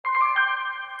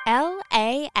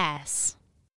LAS.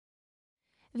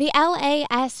 The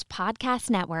LAS Podcast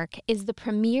Network is the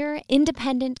premier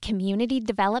independent community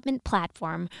development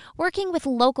platform working with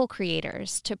local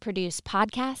creators to produce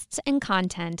podcasts and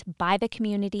content by the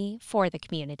community for the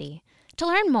community. To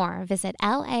learn more, visit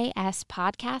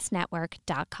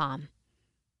laspodcastnetwork.com.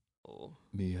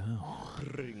 Meow.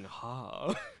 Ring ha.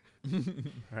 All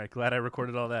right, glad I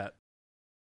recorded all that.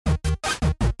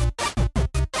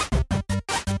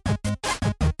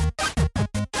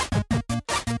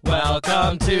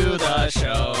 Welcome to the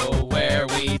show where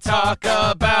we talk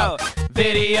about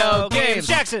video games.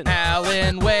 Jackson!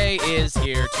 Alan Way is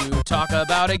here to talk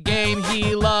about a game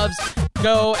he loves.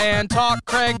 Go and talk,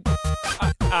 Craig.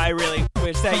 I really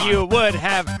wish that you would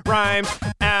have rhymed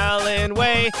Alan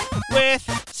Way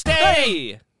with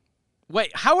stay.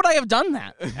 Wait, how would I have done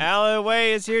that? Alan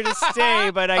Way is here to stay,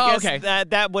 but I guess okay.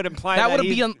 that would imply That that would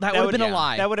have been a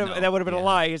lie. That would have been a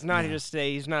lie. He's not here to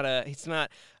stay. He's not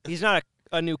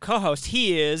a new co-host.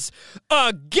 He is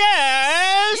a guest.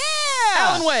 Yeah!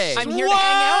 Alan Way. I'm here to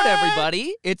hang out,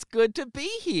 everybody. It's good to be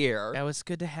here. That was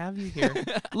good to have you here.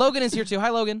 Logan is here too. Hi,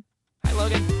 Logan. Hi,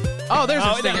 Logan. Oh, there's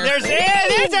a stinger.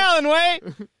 There's Alan Way.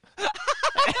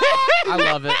 I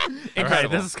love it. All right,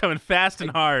 this is coming fast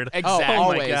and hard. Exactly. Oh, Oh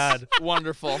my always. God.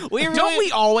 Wonderful. Don't we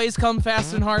always come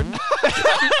fast and hard?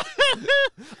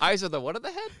 Eyes are the what of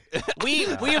the head? We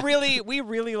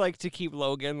really like to keep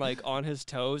Logan like on his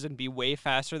toes and be way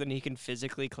faster than he can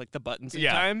physically click the buttons in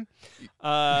Yeah. time.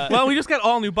 Well, we just got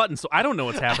all new buttons, so I don't know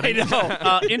what's happening.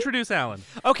 I know. Introduce Alan.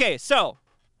 Okay, so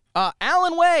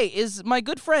Alan Way is my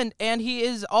good friend, and he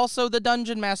is also the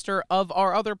dungeon master of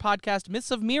our other podcast,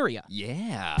 Myths of Myria.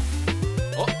 Yeah.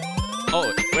 Oh,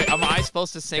 wait, am I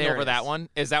supposed to sing There over it that is. one?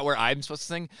 Is that where I'm supposed to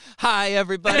sing? Hi,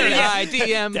 everybody. Yeah. Hi,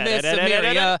 DM Miss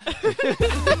Da-da-da-da-da-da.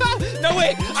 Amelia. No,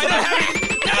 wait. I don't have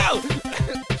any. No!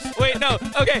 Wait, no.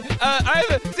 Okay. I'm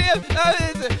DM,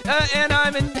 and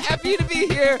I'm happy to be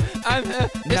here.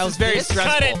 This is very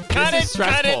stressful. cut This it, is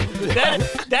stressful.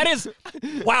 that is,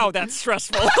 wow, that's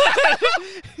stressful.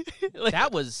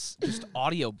 That was just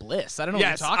audio bliss. I don't know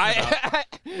Yes, what you're talking about.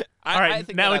 All right, I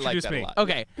think now that I like introduce that a me. lot.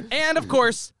 Okay, and of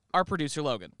course, our producer,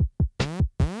 Logan.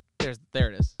 There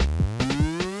it is.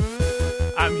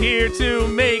 I'm here to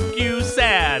make you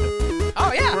sad.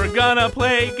 Oh, yeah. We're gonna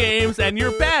play games, and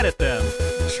you're bad at them.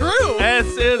 True.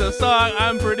 This is a song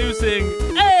I'm producing.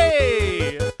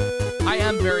 Hey! I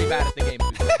am very bad at the game.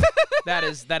 That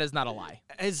is not a lie.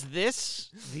 Is this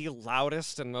the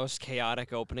loudest and most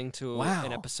chaotic opening to Wow.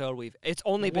 an episode It's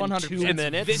only been 100%. 2 It's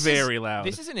minutes. very loud.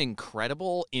 This is an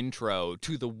incredible intro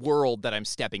to the world that I'm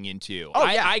stepping into. Oh,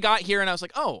 yeah. I got here and I was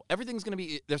like, oh, everything's going to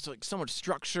be, there's like so much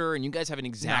structure and you guys have an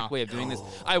exact No. way of doing this.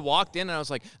 I walked in and I was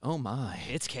like, oh my.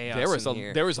 It's chaos There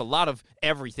was a lot of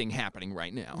everything happening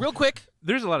right now. Real quick,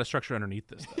 There's a lot of structure underneath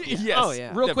this, though. Yes. Oh,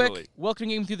 yeah. real definitely. quick,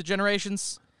 welcoming through the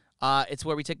generations. It's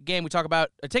where we take a game, we talk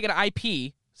about, take an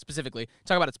IP specifically,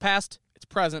 talk about its past, its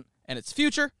present, and its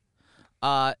future.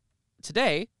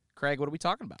 Today, Craig, what are we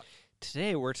talking about?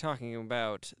 Today we're talking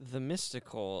about the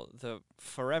mystical, the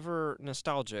forever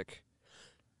nostalgic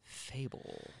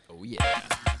Fable. Oh, yeah.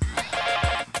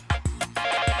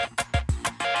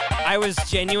 I was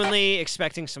genuinely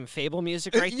expecting some Fable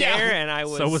music right Yeah. there, and I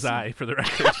was. So was I, for the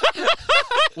record.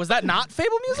 Was that not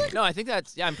Fable music? No, I think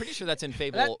I'm pretty sure that's in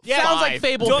Fable That 5. sounds like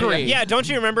Fable Don't, 3. yeah, don't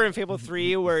you remember in Fable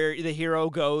 3 where the hero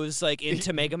goes like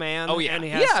into Mega Man? Oh, yeah. And he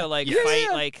has Yeah. to like Yes. fight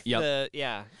Yeah. like Yep. the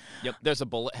yeah. Yep, there's a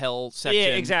bullet hell section.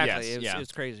 Yeah, exactly. Yes,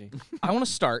 It's crazy. I want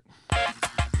to start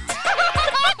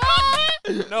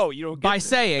No, you don't get by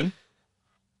saying...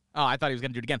 Oh, I thought he was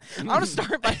going to do it again. I want to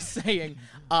start by saying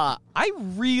I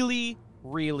really,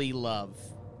 really love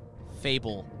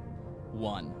Fable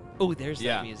 1. Oh, there's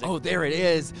Yeah. that music. Oh, there it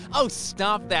is. Oh,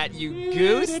 stop that, you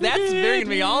goose. That's bringing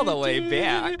me all the way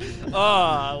back.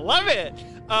 Oh, love it.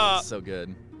 That's so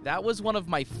good. That was one of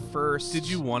my first... Did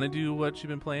you want to do what you've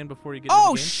been playing before you get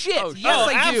Oh, into the game? shit! Oh, Yes, oh,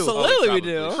 I do. absolutely Oh, we probably.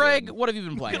 do. Craig, what have you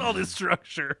been playing? Look at all this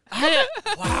structure.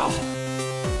 Wow.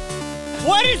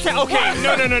 What is that? Okay,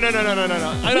 no.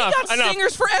 Enough. We got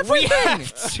stingers for everything. We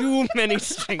have too many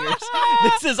stingers.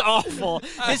 This is awful.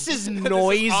 This is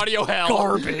noise audio hell.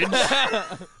 garbage.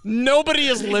 Nobody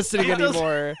is listening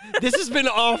anymore. This has been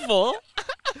awful.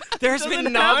 There's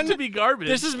been Doesn't have to be garbage.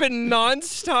 This has been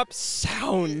non-stop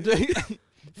sound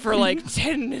for like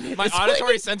 10 minutes. My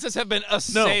auditory senses have been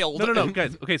assailed. No,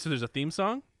 guys. Okay, so there's a theme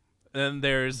song, and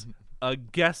there's a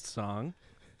guest song,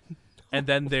 and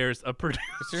then there's a producer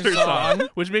song. song,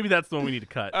 which maybe that's the one we need to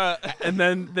cut. And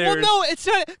then Well, there's no, it's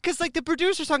not, because like the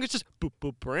producer song is just boop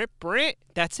boop brant brant.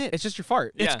 That's it. It's just your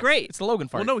fart. It's great. It's the Logan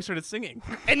fart. well, no, we started singing.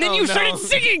 And then you started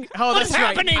singing. Oh, What's that's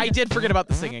right. happening? I did forget about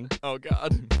the singing. Oh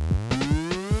God.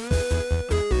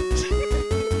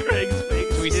 Craig's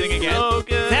face. Do we sing again? So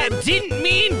good. That didn't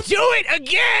mean do it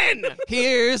again.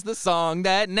 Here's the song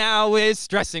that now is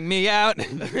stressing me out.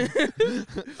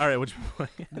 All right, which one?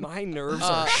 My nerves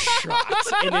are shot,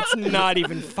 and it's not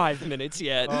even 5 minutes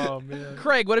yet. Oh man.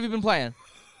 Craig, what have you been playing?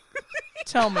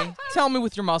 Tell me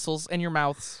with your muscles and your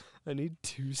mouths. I need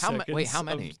 2 How seconds. wait, how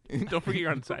many? Don't forget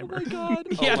you're on timer. Oh my God.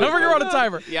 Yeah, don't forget we're on a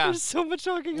timer. Yeah. There's so much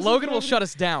talking. Logan will shut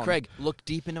us down. Craig, look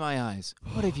deep into my eyes.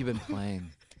 What have you been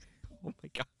playing? Oh my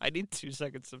God. I need 2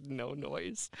 seconds of no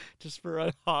noise just for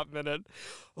a hot minute.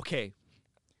 Okay.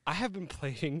 I have been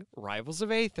playing Rivals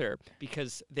of Aether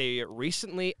because they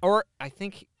recently, or I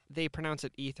think they pronounce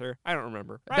it Ether. I don't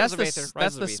remember. That's Rivals of the Aether. that's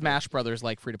Rivals the of Aether. Smash Brothers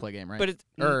like free to play game, right? But it's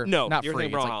Or no, not you're free.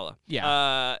 thinking It's like- Brawlhalla.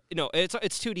 yeah. No, it's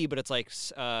 2D, but it's like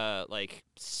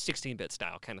 16-bit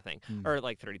style kind of thing, or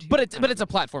like 32. But I it's don't a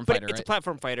platform But fighter, it's right? a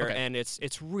platform fighter, Okay. and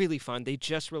it's really fun. They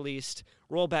just released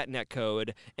rollback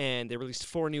netcode, and they released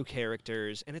 4 new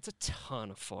characters, and it's a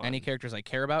ton of fun. Any characters I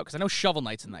care about? Because I know Shovel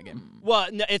Knight's in that game. Well,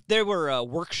 no, there were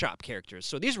workshop characters,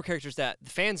 so these were characters that the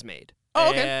fans made.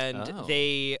 Oh, okay. And Oh.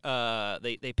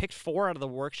 they picked 4 out of the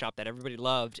workshop that everybody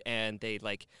loved, and they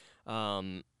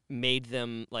made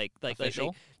them like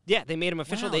Official? they made them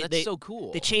official. Wow, they that's so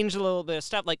cool. They changed a little bit of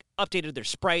stuff, like updated their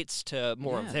sprites to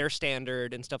more Yeah. of their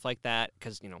standard and stuff like that.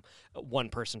 Because one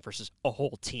person versus a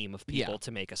whole team of people Yeah.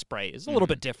 to make a sprite is a little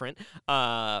bit different.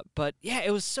 But yeah,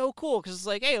 it was so cool because it's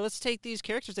like, hey, let's take these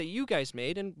characters that you guys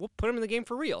made and we'll put them in the game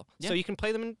for real, so Yeah. you can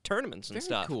play them in tournaments and Very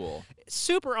stuff. cool.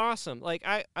 Super awesome. Like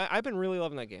I've been really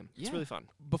loving that game. It's Yeah. really fun.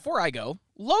 Before I go,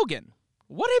 Logan,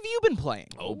 what have you been playing?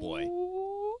 Oh boy.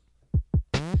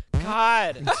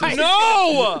 God,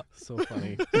 no! So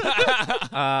funny.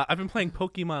 I've been playing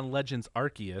Pokemon Legends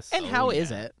Arceus. And how is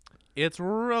it? It's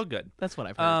real good. That's what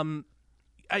I've heard.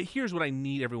 Here's what I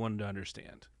need everyone to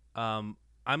understand. I'm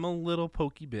a little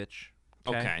pokey bitch.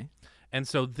 Okay. And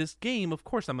so this game, of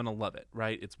course, I'm going to love it,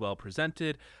 right? It's well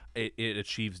presented. It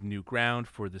achieves new ground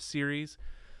for the series.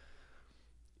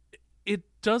 It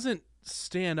doesn't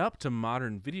stand up to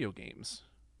modern video games.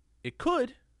 It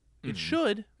could. It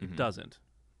should. It doesn't.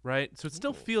 Right? So it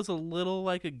still feels a little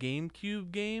like a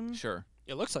GameCube game. Sure.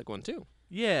 It looks like one too.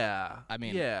 Yeah. I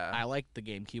mean, yeah. I like the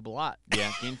GameCube a lot. Yeah,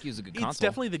 GameCube's a good console. It's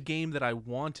definitely the game that I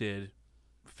wanted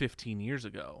 15 years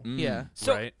ago. Yeah.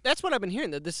 So Right. that's what I've been hearing,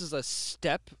 that this is a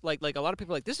step. Like a lot of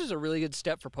people are like, this is a really good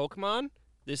step for Pokemon.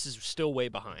 This is still way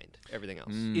behind everything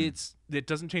else. It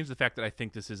doesn't change the fact that I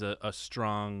think this is a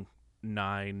strong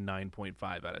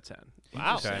 9.5 out of 10.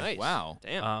 Wow, Okay. nice. Wow.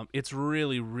 Damn. It's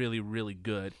really, really, really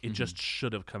good. It just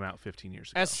should have come out 15 years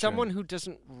ago. As someone who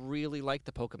doesn't really like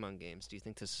the Pokemon games, do you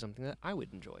think this is something that I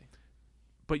would enjoy?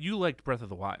 But you liked Breath of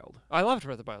the Wild. I loved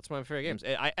Breath of the Wild. It's one of my favorite games.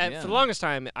 For the longest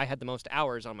time, I had the most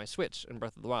hours on my Switch in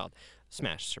Breath of the Wild.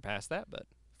 Smash surpassed that, but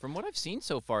From what I've seen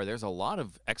so far, there's a lot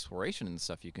of exploration and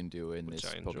stuff you can do in Which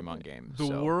this I enjoy. Pokemon game. The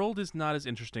so. world is not as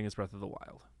interesting as Breath of the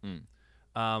Wild.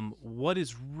 What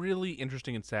is really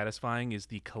interesting and satisfying is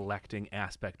the collecting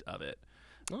aspect of it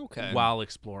okay. while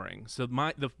exploring. So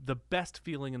the best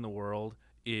feeling in the world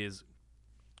is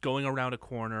going around a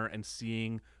corner and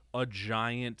seeing a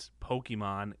giant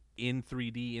Pokemon in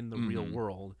 3D in the real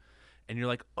world. And you're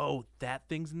like, oh, that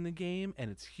thing's in the game, and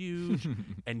it's huge,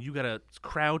 and you gotta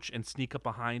crouch and sneak up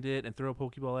behind it and throw a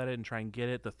Pokeball at it and try and get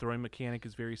it. The throwing mechanic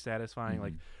is very satisfying.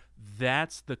 Like,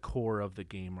 that's the core of the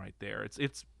game right there.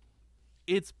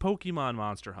 It's Pokemon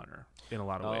Monster Hunter in a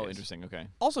lot of ways. Oh, interesting. Okay.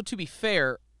 Also, to be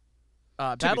fair,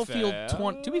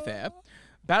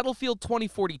 Battlefield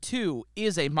 2042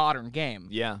 is a modern game.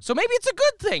 Yeah. So maybe it's a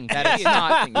good thing that it's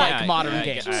not like Yeah, modern yeah,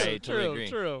 games. I totally agree.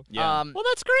 True. Yeah. Well,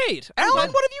 that's great.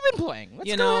 Alan, what have you been playing? Let's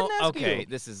you go know, ahead and ask okay, you.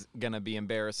 this is going to be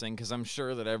embarrassing because I'm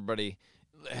sure that everybody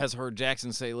has heard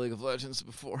Jackson say League of Legends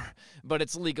before, but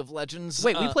it's League of Legends.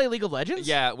 Wait, we play League of Legends?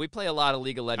 Yeah, we play a lot of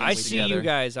League of Legends I see together. you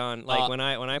guys on when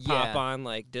I pop yeah. on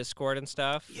like Discord and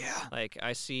stuff. Yeah. Like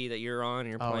I see that you're on and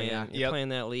you're Oh, playing yeah. you're Yep. playing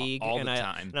that league All and the I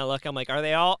time. and I look, I'm like, are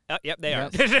they all? Yep, they are.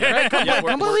 Right, come Yeah,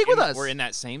 play League with us. We're in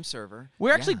that same server. We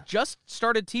actually Yeah. just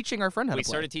started teaching our friend how We to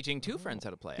play. started teaching 2 friends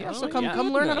how to play. Yeah, so actually.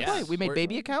 come learn how to Yes. play. We made We're-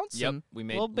 baby accounts. Yep, and we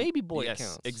made little baby boy yes,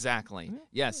 accounts. exactly.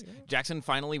 Yes, Jackson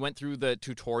finally went through the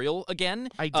tutorial again,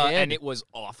 I did. And it was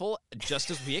awful, just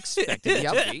as we expected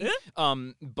it to be.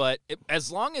 But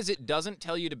as long as it doesn't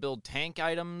tell you to build tank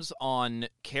items on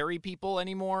carry people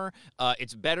anymore,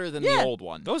 it's better than the old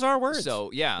one. Those are words.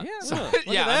 So, yeah. So, Look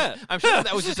at that. I'm sure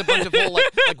that was just a bunch of whole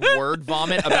like word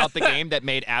vomit about the game that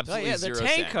made absolutely the zero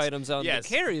tank sense. items on the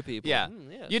carry people. Yeah.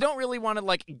 Yes. You don't really want to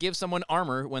like give someone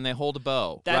armor when they hold a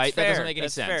bow, That's right? fair. That doesn't make any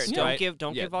That's sense. fair. Right?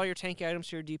 Don't give all your tank items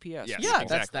to your DPS. Yes, yeah,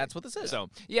 exactly. that's what this is. So,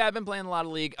 yeah, I've been playing a lot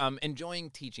of League. Enjoying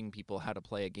teaching people how to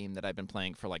play a game that I've been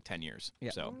playing for like 10 years.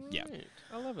 Yeah. So, yeah. Right.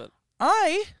 I love it.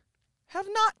 I have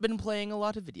not been playing a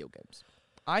lot of video games.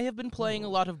 I have been playing a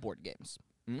lot of board games.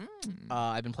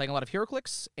 I've been playing a lot of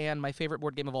HeroClix and my favorite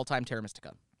board game of all time, Terra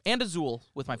Mystica, and Azul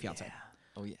with my fiance.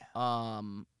 Oh, yeah.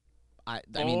 I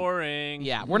mean, Boring.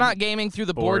 yeah, we're not gaming through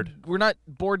the board. We're not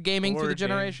board gaming through the Board game.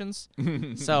 generations.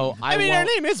 So I mean, our won't-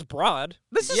 name is broad.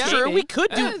 This is Yeah. true. We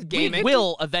could do. Yeah, gaming. We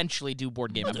will eventually do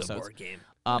board game episodes. Board game.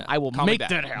 I will Call me make back.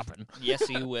 that happen. Yes,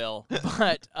 you will.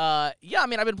 But yeah, I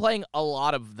mean, I've been playing a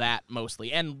lot of that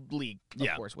mostly, and League, of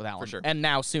Yeah, course, with Alan, sure. and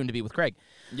now soon to be with Craig.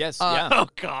 Yes, Oh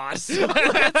God.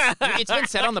 It's been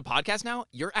said on the podcast now.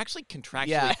 You're actually contractually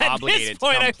Yeah. obligated. At this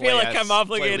point, to come I feel play like us- I'm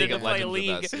obligated League of to play Legends with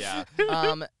League. us.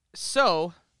 Yeah.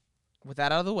 So, with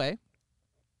that out of the way,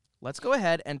 let's go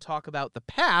ahead and talk about the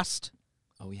past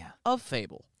Oh yeah. of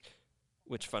Fable.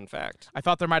 Which fun fact? I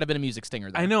thought there might have been a music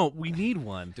stinger there. I know. We need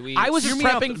one. Do we? I was Hear just me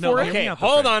out, prepping no, for hear it. me Okay, out,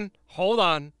 hold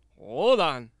Craig.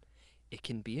 on. It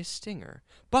can be a stinger,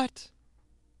 but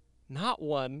not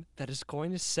one that is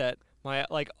going to set my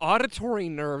auditory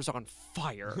nerves on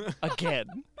fire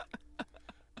again.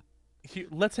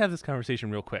 Let's have this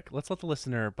conversation real quick. Let's let the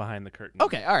listener behind the curtain.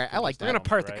 Okay, all right, I like We're that. gonna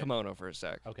part the Right. kimono for a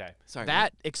sec. Okay. Sorry.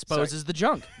 That exposes the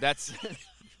junk. That's.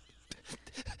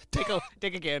 Take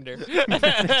a gander.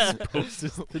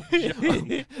 Exposes the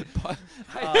junk.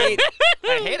 I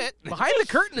hate it. Behind the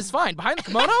curtain is fine. Behind the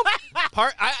kimono, That's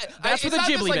where it's the not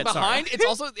just, Ghibli like, bits are. behind.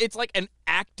 It's like an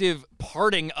active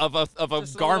parting of a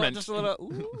garment. Just a little.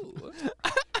 Ooh.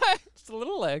 Just a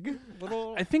little leg.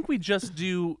 Little. I think we just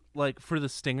do like for the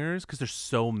stingers because there's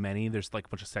so many. There's like a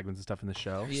bunch of segments and stuff in the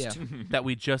show. yeah. That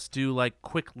we just do like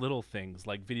quick little things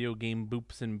like video game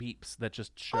boops and beeps that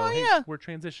just show Oh, hey, yeah. we're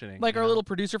transitioning. Like you our know? little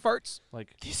producer farts.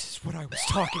 like This is what I was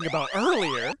talking about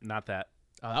earlier. not that.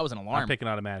 Oh, that was an I'm alarm. picking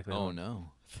automatically. Oh no.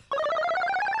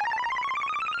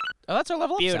 Oh, that's our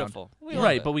level up sound. Beautiful. We love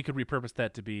Right, it. but we could repurpose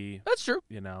that to be, That's true.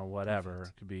 whatever.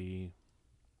 It could be.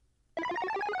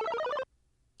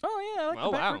 Oh yeah, I like Oh, the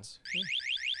wow. backwards.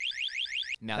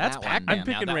 Now That's that Pac-Man. one, I'm now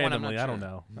picking that one, I'm randomly. not I don't sure.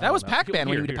 know. I That don't was know. Pac-Man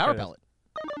when Here, you did here, Power try this. Pellet.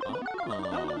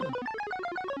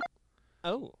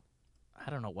 Oh. Oh. I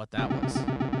don't know what that was.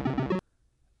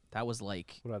 That was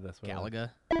like What about this? What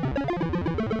about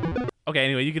Galaga. Okay,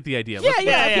 anyway, you get the idea. Yeah, Let's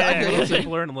yeah, make it I a feel little you.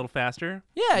 simpler and a little faster.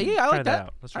 Yeah, I Try like that that.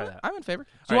 out. Let's try that. I'm in favor.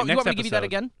 All So right, you next want me to give you that episode.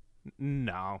 again?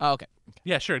 No. Oh, okay.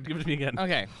 Yeah, sure. Give it to me again.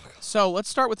 Okay. So let's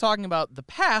start with talking about the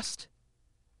past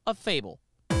of Fable.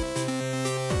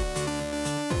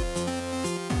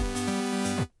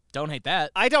 Don't hate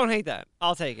that. I don't hate that.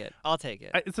 I'll take it.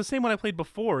 It's the same one I played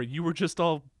before. You were just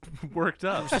all worked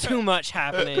up. There's too much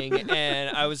happening, and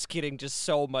I was getting just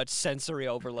so much sensory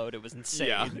overload. It was insane.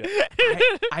 Yeah.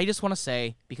 I just want to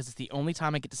say, because it's the only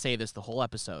time I get to say this the whole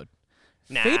episode,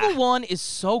 Nah. Fable 1 is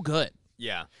so good.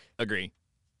 Yeah. Agree.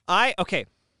 Okay.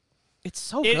 It's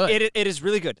so good. It is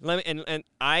really good. Let me and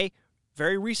I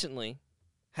very recently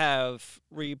have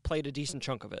replayed a decent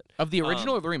chunk of it. Of the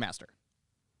original or the remaster?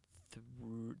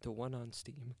 The one on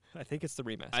Steam. I think it's the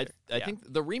remaster. I Yeah.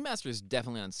 think the remaster is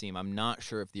definitely on Steam. I'm not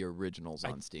sure if the original's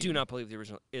on Steam. do not believe the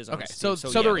original is on Okay, Steam. so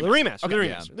yeah, the the remaster. Okay. The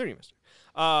Yeah. remaster. The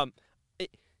remaster.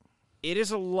 It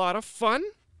is a lot of fun.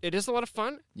 It is a lot of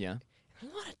fun. Yeah. A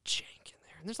lot of jank in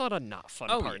there, and there's a lot of not fun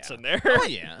Oh, parts yeah. in there. Oh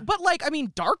yeah. But, like, I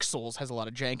mean, Dark Souls has a lot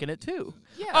of jank in it, too.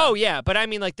 Yeah. Oh yeah, but I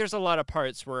mean, like, there's a lot of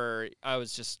parts where I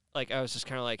was just kind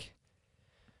of like,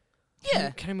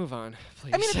 Yeah. can I move on,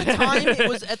 please? I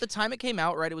mean, at the time it came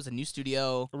out, right? It was a new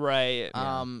studio. right.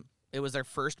 It was their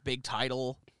first big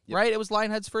title, Yep. right? It was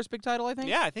Lionhead's first big title, I think.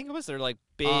 Yeah, I think it was their like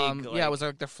big. yeah, it was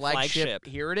like their flagship. flagship.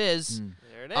 Here it is.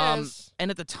 There it is.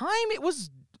 And at the time, it was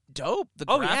dope. The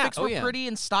Oh, yeah. graphics Oh, were yeah. pretty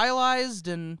and stylized,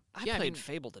 and I yeah, I played mean-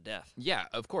 Fable to death. Yeah,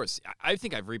 of course. I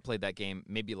think I've replayed that game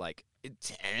maybe like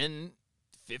 10,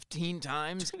 15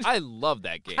 times. I love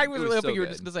that game. I It was was really so hoping you were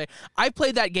good. just gonna say I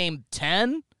played that game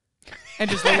 10. And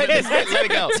just let it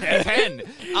go. 10.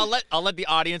 I'll let the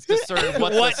audience discern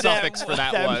what the suffix for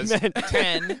that was. meant.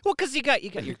 10. Well, because you got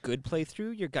your good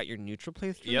playthrough, you got your neutral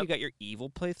playthrough, Yep. you got your evil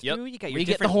playthrough, Yep. you got Where your you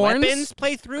get the different horns? weapons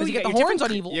playthrough, Because you get the your horns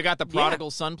different on evil. You got the Prodigal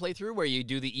Son playthrough where you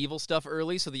do the evil stuff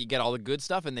early so that you get all the good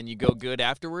stuff, and then you go good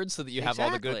afterwards so that you have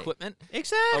all the good Exactly. equipment.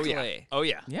 Exactly. Oh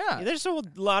yeah. Yeah. There's a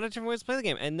lot of different ways to play the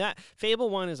game, and that Fable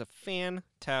 1 is a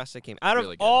fantastic game. Out of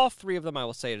Really good. all three of them, I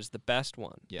will say it is the best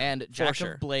one. Yeah. And Jack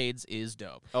sure. of Blades is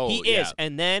dope. Oh, He yeah. is.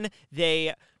 And then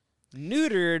they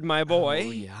neutered my boy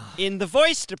Oh, yeah. in the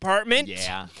voice department.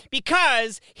 Yeah.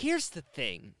 Because here's the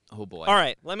thing. Oh boy. All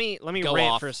right, let me Go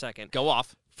rant off. for a second. Go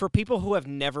off. For people who have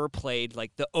never played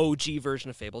like the OG version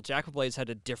of Fable, Jack of Blades had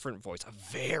a different voice, a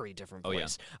very different Oh, yeah.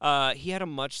 voice. He had a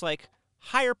much like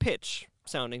higher pitch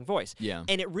sounding voice. Yeah.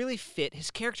 And it really fit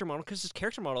his character model because his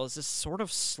character model is this sort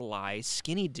of sly,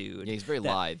 skinny dude. Yeah, he's very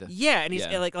that- lithe. Yeah, and he's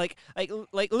Yeah.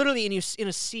 like literally in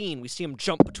a scene we see him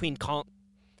jump between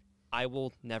I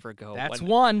will never go. That's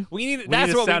one. one. That's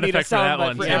need a what sound we need a effect for that sound bite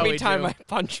one, for too. every we time do. I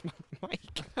punch my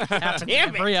mic. Happens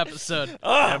Damn it. every episode.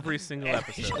 Every single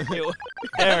episode.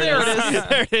 There it is.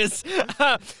 There it is.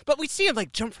 But we see him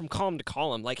like jump from column to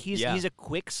column. Like he's Yeah. a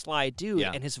quick, sly dude,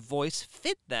 Yeah. and his voice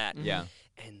fit that. Yeah.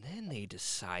 And then they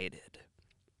decided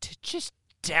to just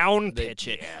down pitch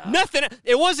it. yeah. Nothing.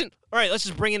 It wasn't. All right, let's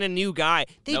just bring in a new guy.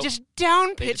 They Nope. just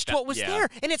down pitched just- what was yeah. there,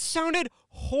 and it sounded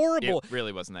horrible. It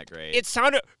really wasn't that great. It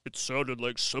sounded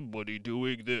like somebody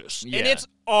doing this, Yeah. and it's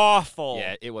awful.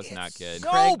 Yeah, it was not good. So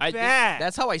Craig, I- bad.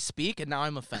 That's how I speak, and now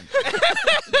I'm offended.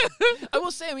 I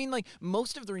will say, I mean, like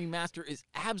most of the remaster is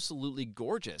absolutely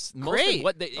gorgeous. Most Great. of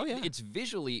what they, Oh, yeah. it's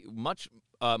visually much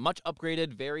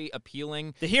upgraded, very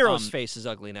appealing. The hero's face is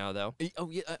ugly now, though. Oh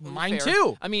yeah, Mine fair.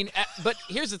 too. I mean, but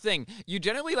here's the thing: you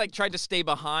generally like tried to stay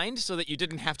behind so that you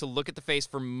didn't have to look at the face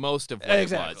for most of what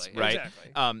it was, right?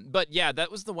 Exactly. But yeah, that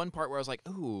was the one part where I was like,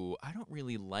 "Ooh, I don't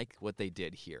really like what they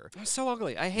did here." It was so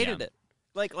ugly. I hated Yeah. it.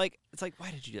 Like it's like, why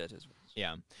did you do that?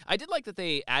 Yeah, I did like that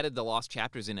they added the lost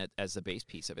chapters in it as the base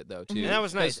piece of it, though. Too. And that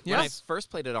was nice. 'Cause When I Yes. first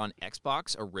played it on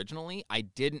Xbox originally, I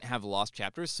didn't have lost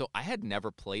chapters, so I had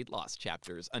never played lost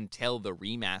chapters until the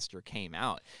remaster came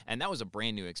out, and that was a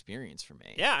brand new experience for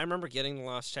me. Yeah, I remember getting the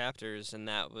lost chapters, and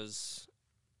that was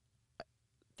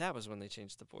when they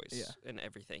changed the voice and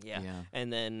everything. Yeah. Yeah.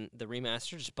 And then the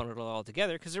remaster just bundled it all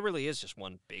together because it really is just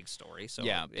one big story. So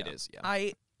yeah, it is. Yeah.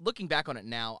 Looking back on it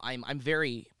now,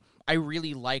 I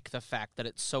really like the fact that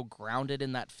it's so grounded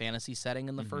in that fantasy setting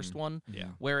in the first one, Yeah.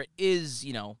 where it is,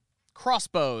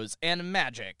 crossbows and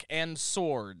magic and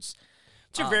swords.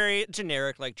 it's a very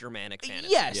generic, like Germanic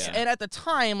fantasy. Yes, Yeah. and at the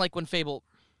time, like when Fable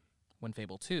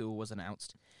 2 was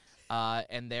announced,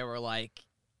 and they were like,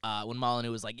 when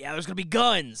Molyneux was like, "Yeah, there's gonna be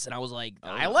guns," and I was like,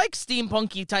 "I like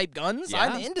steampunky type guns. Yeah.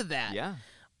 I'm into that." Yeah.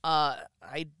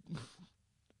 I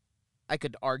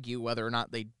could argue whether or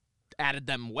not they added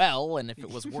them well and if it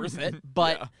was worth it,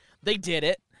 but they did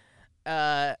it.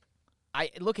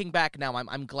 Looking back now,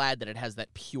 I'm glad that it has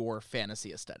that pure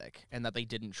fantasy aesthetic and that they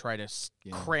didn't try to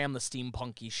cram the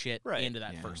steampunky shit Right. into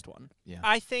that Yeah. first one. Yeah.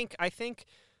 I think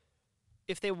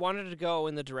if they wanted to go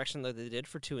in the direction that they did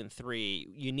for 2 and 3,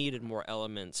 you needed more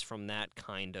elements from that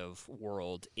kind of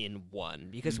world in 1.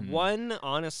 Because 1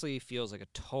 honestly feels like a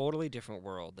totally different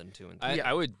world than 2 and 3.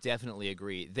 I would definitely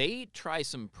agree. They try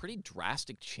some pretty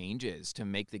drastic changes to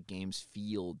make the games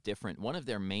feel different. One of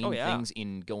their main things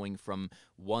in going from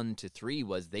 1 to 3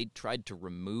 was they tried to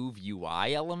remove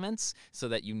UI elements so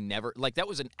that you never that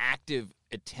was an active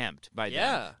attempt by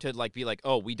them to be like,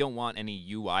 oh, we don't want any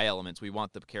UI elements. We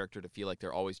want the character to feel like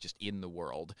they're always just in the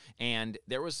world. And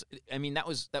there was,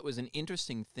 that was an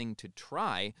interesting thing to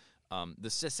try. The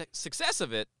success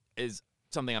of it is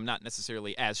something I'm not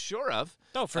necessarily as sure of.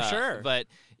 Oh, for sure. But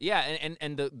yeah,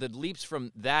 and the leaps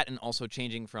from that and also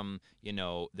changing from,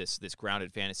 this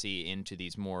grounded fantasy into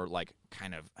these more like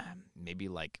kind of maybe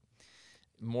like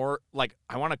more like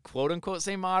I want to quote unquote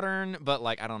say modern, but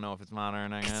like I don't know if it's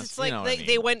modern. I guess it's like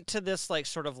they went to this like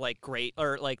sort of like great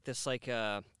or like this like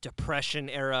Depression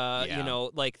era,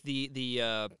 like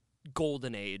the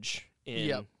golden age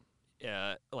in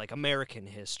like American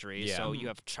history. Yeah. So you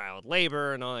have child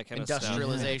labor and all that kind of stuff.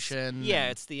 Industrialization. Yeah,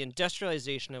 it's the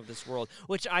industrialization of this world,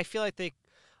 which I feel like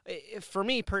for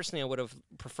me personally, I would have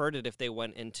preferred it if they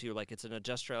went into like it's an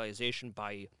industrialization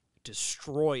by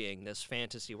destroying this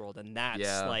fantasy world, and that's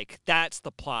Yeah. that's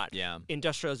the plot. Yeah.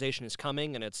 Industrialization is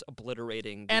coming, and it's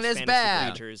obliterating these And it's fantasy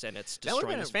bad. creatures, and it's That would've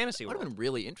destroying been this fantasy That would world. have been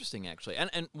really interesting, actually.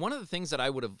 And one of the things that I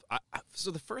would have... So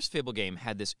the first Fable game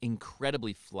had this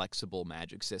incredibly flexible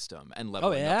magic system and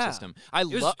leveling yeah. up system. I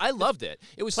loved it.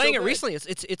 It was Playing so it good. recently,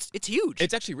 it's huge.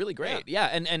 It's actually really great. Yeah.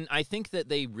 And I think that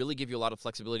they really give you a lot of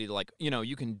flexibility to, like,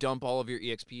 you can dump all of your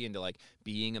EXP into, like,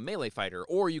 being a melee fighter,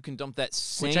 or you can dump that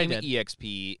Which I same did.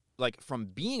 EXP, like, from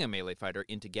being a melee fighter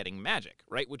into getting magic,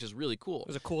 right? Which is really cool. It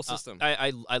was a cool system.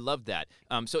 I love that.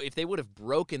 So if they would have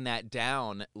broken that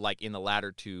down, like, in the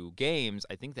latter two games,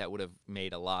 I think that would have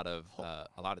made a lot of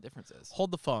differences.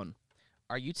 Hold the phone.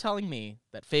 Are you telling me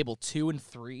that Fable 2 and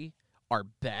 3 are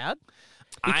bad?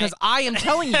 Because I am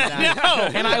telling you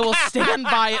that, and I will stand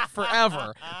by it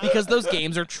forever, because those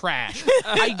games are trash.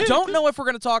 I don't know if we're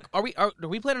going to talk... Are we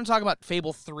planning on talking about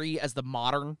Fable 3 as the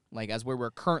modern, like, as where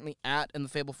we're currently at in the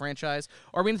Fable franchise?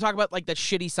 Or are we going to talk about, like, the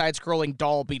shitty side-scrolling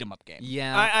doll beat-em-up game?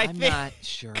 Yeah, I I'm think- not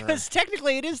sure. Because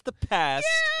technically it is the past.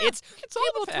 It's all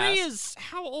Fable the 3 past. is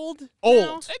how old?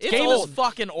 Old. now? Game old. is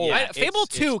fucking old. Yeah. Fable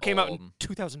it's 2 came out in old.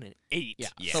 2008. Yeah.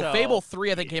 Yeah. So Fable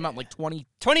 3, I think, came out in, like,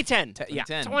 2010. Yeah.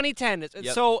 2010.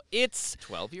 Yep. So it's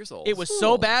 12 years old. It was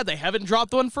so bad, they haven't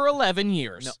dropped one for 11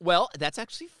 years. No, well, that's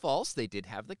actually false. They did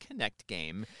have the Kinect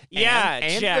game. Yeah,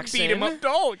 and Jackson. the beat 'em up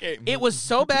doll game. It was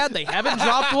so bad, they haven't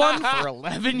dropped one for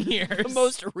 11 years. the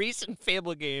most recent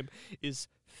Fable game is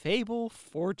Fable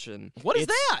Fortune. What is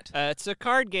It's- that? It's a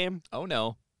card game. Oh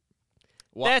no.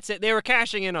 That's it. They were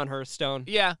cashing in on Hearthstone.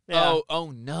 Yeah. Yeah.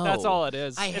 Oh no. That's all it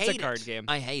is. I it's hate a card it. game.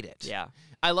 I hate it. Yeah.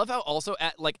 I love how also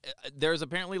there's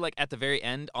apparently, like, at the very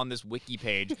end on this wiki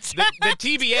page, the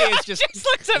TBA is just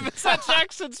looks at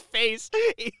Jackson's face.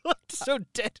 He looked so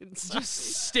dead inside. Just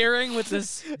staring with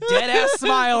this dead-ass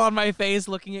smile on my face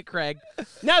looking at Craig.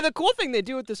 Now, the cool thing they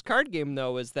do with this card game,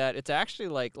 though, is that it's actually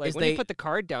like Is when they- you put the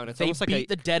card down, it's They almost like beat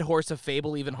the dead horse of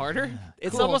Fable even harder.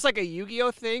 it's Cool. almost like a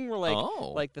Yu-Gi-Oh thing where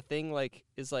Oh. like the thing like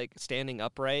is like standing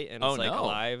upright and Oh, it's like no.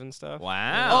 alive and stuff.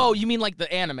 wow. Oh, you mean like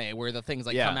the anime where the things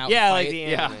like Yeah. come out? Yeah, and like fight? the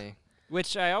Yeah. anime.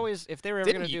 Which I always, if they were ever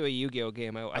Didn't going to do a Yu-Gi-Oh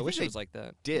game, I think wish it they was like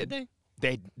that. did.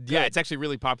 they? Yeah, it's actually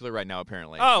really popular right now,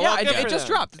 apparently. Oh, Yeah, well, good it for just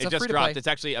them. dropped. It's it a just free to dropped. play. It's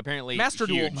actually apparently Master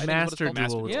Duel. huge. I think is what it's Master called.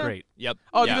 Duel is Yeah. great. Yep.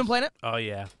 Oh, yeah. you've been playing it? Oh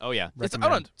yeah. Oh yeah. It's out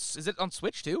Recommend. is it on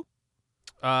Switch too?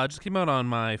 Just came out on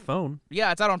my phone.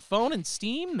 Yeah, it's out on phone and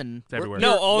Steam and It's everywhere.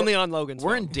 No, only on Logan's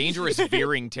We're phone. in dangerous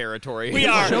veering territory. We It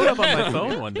are. showed up on my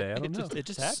phone one day. I don't know. It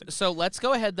just happened. So let's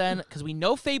go ahead then, because we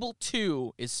know Fable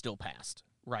 2 is still past,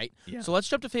 right? Yeah. So let's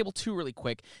jump to Fable 2 really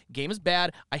quick. Game is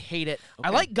bad. I hate it. I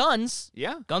Okay. like guns.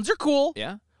 Yeah. Guns are cool.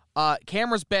 Yeah.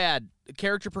 Camera's bad.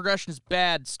 Character progression is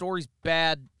bad. Story's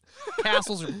bad.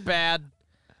 Castles are bad.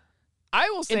 I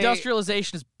will say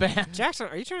Industrialization is bad. Jackson,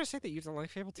 are you trying to say that you don't like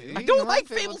Fable 2? I don't like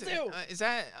Fable 2. Is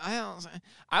that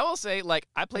I will say, like,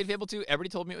 I played Fable 2. Everybody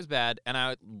told me it was bad, and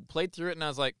I played through it, and I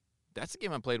was like, that's a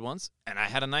game I played once, and I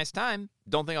had a nice time.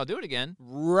 Don't think I'll do it again.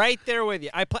 Right there with you.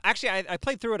 I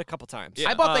played through it a couple times. Yeah.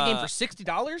 I bought that game for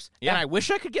 $60, yeah. and I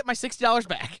wish I could get my $60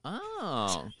 back.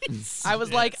 Oh. I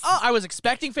was like, I was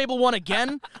expecting Fable 1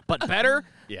 again, but better.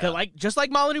 Yeah. Just like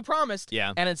Molyneux promised.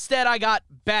 Yeah. And instead, I got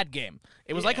bad game.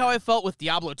 It was like Yeah. how I felt with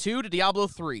Diablo 2 to Diablo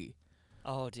 3.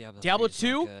 Oh, Diablo. Diablo 3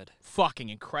 is not 2, good. fucking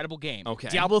incredible game. Okay.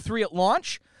 Diablo 3 at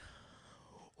launch,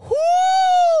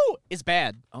 whoo, is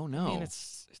bad. Oh no. I mean,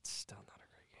 it's still not a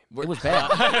great game. It was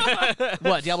bad.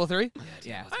 What, Diablo 3?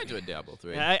 Yeah. I enjoyed Diablo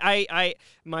 3.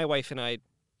 My wife and I.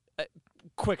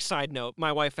 Quick side note: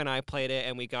 my wife and I played it,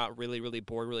 and we got really, really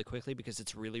bored really quickly because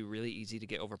it's really, really easy to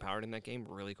get overpowered in that game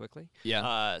really quickly.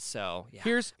 Yeah. So yeah.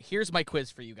 Here's my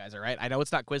quiz for you guys, all right? I know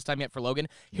it's not quiz time yet for Logan.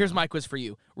 Here's my quiz for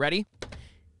you. Ready?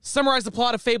 Summarize the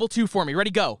plot of Fable 2 for me.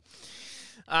 Ready, go.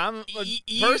 I'm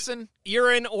a person.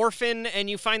 You're an orphan and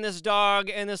you find this dog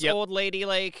and this Yep. old lady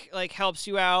like helps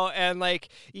you out and like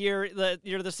you're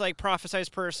this like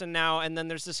prophesized person now, and then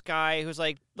there's this guy who's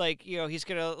like he's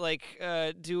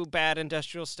gonna do bad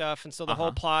industrial stuff, and so the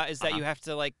whole plot is that you have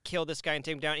to like kill this guy and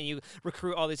take him down, and you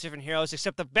recruit all these different heroes,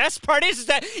 except the best part is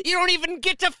that you don't even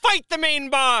get to fight the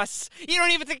main boss. You don't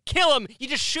even get to kill him. You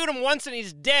just shoot him once and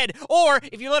he's dead. Or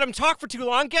if you let him talk for too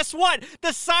long, guess what?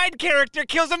 The side character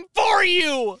kills him for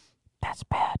you. That's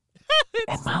bad.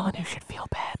 And Molyneux should feel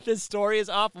bad. The story is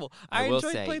awful. I will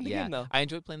enjoyed say, playing the yeah, game, though. I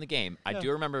enjoyed playing the game. I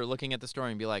do remember looking at the story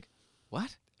and be like,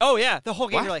 what? Oh, yeah. The whole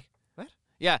game, What? you're like, what?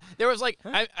 Yeah, there was like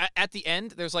I, at the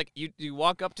end. There's like you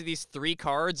walk up to these 3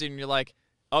 cards and you're like,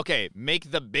 okay,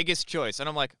 make the biggest choice. And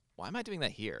I'm like, why am I doing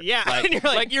that here? Yeah, like, and you're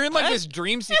like, you're in like what? this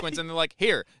dream sequence, and they're like,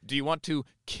 here, do you want to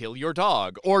kill your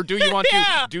dog, or do you want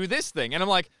Yeah. to do this thing? And I'm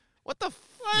like, what the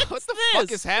What the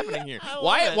fuck is happening here?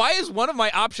 love it. Why is one of my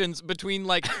options between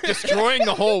like destroying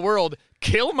the whole world,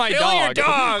 kill my Kill dog, your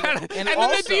dog. and then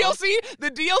also-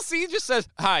 the DLC just says,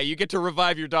 "Hi, you get to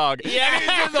revive your dog."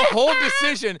 Yeah. And the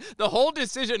whole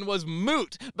decision was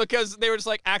moot because they were just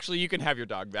like, "Actually, you can have your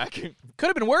dog back." Could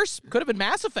have been worse. Could have been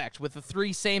Mass Effect with the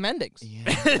 3 same endings. Yeah,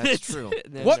 that's true.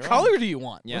 What color do you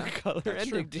want? Yeah, What color that's ending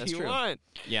true. do That's you true. want?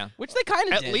 Yeah. Which they kind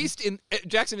of At did. least in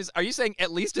Jackson, are you saying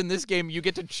at least in this game you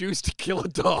get to choose to kill a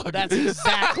dog? That's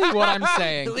exactly what I'm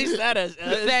saying. At least that is.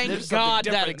 Thank there's God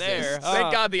something that different there. exists.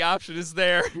 Thank God the option is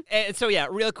there. And so yeah,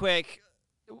 real quick,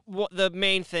 the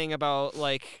main thing about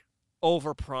like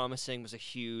over-promising was a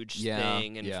huge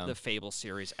thing in the Fable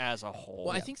series as a whole.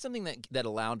 Well, I think something that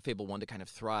allowed Fable 1 to kind of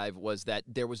thrive was that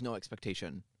there was no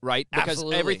expectation, right? Because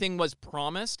Absolutely. everything was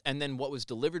promised, and then what was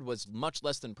delivered was much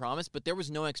less than promised, but there was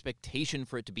no expectation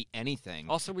for it to be anything.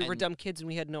 Also, we were And dumb kids and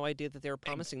we had no idea that they were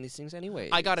promising these things anyway.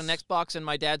 I got an Xbox, and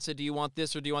my dad said, "Do you want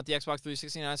this or do you want the Xbox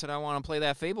 360?" And I said, "I want to play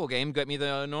that Fable game. Get me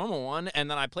the normal one."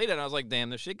 And then I played it, and I was like, "Damn,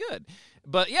 this shit good."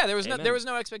 But yeah, there was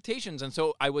no expectations, and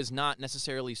so I was not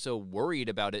necessarily so worried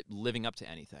about it living up to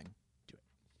anything.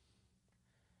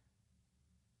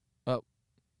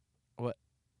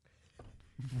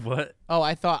 What? Oh,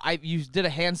 I thought you did a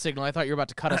hand signal. I thought you were about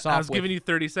to cut us off. I was giving you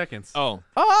 30 seconds. Oh,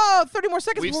 30 more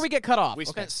seconds before we get cut off. we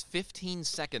Okay. spent 15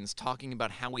 seconds talking about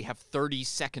how we have 30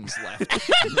 seconds left.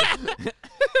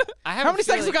 How many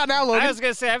seconds we got now, Logan? I was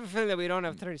gonna say I have a feeling that we don't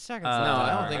have 30 seconds. No,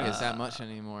 left. I don't think it's that much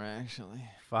anymore, actually.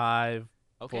 5,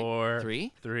 Okay. 4,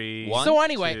 Three? 3, One. So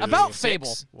anyway, 2, about 6.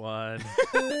 Fable. 1.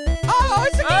 Oh,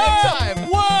 it's a game time!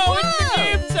 Whoa,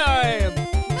 it's the game time!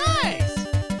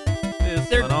 Nice!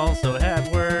 This one also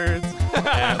had words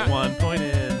at one point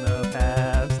in the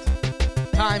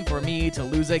past. Time for me to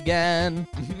lose again.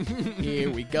 Here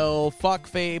we go. Fuck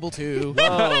Fable 2.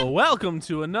 Oh, welcome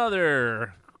to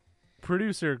another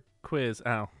producer quiz.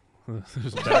 Ow.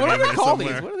 There's a What bad do name they there call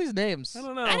somewhere. these? What are these names? I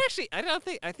don't know.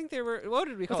 I think they were. What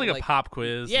did we It's call like them? a pop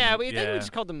quiz. Yeah, and- we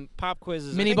just called them pop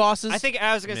quizzes. Mini I think- bosses? I think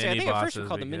I was gonna say. I Mini think at first we bosses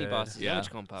called we them mini could- bosses. yeah. Now we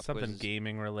just call them pop Something quizzes.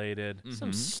 gaming related.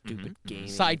 Some stupid game.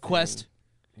 Side quest.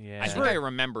 Yeah. I think I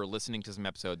remember listening to some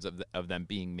episodes of them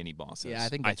being mini bosses. Yeah, I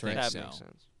think that's right. That so. makes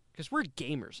sense. Because we're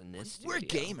gamers in this. We're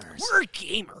studio. gamers. We're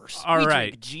gamers. All we right.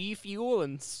 drink G Fuel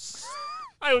and.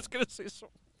 I was gonna say so.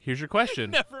 Here's your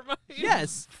question. Never mind.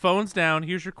 Yes. Phones down.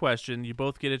 Here's your question. You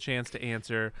both get a chance to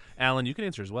answer. Alan, you can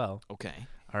answer as well. Okay.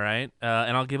 All right.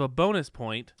 And I'll give a bonus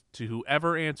point to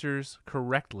whoever answers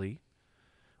correctly.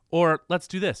 Or let's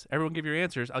do this. Everyone give your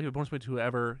answers. I'll give a bonus point to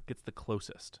whoever gets the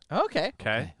closest. Okay.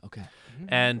 Okay? Okay.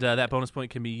 And that bonus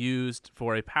point can be used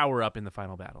for a power-up in the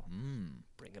final battle.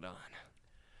 Bring it on.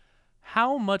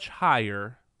 How much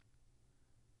higher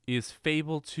is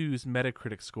Fable 2's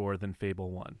Metacritic score than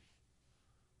Fable 1?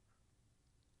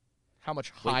 How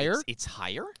much Wait, higher? It's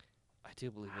higher? I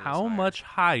do believe. it How is higher. much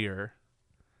higher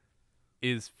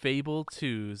is Fable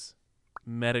 2's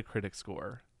Metacritic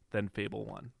score than Fable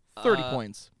 1? 30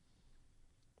 points.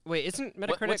 Wait, isn't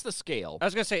Metacritic? What's the scale? I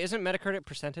was gonna say, isn't Metacritic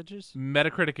percentages?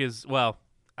 Metacritic is, well,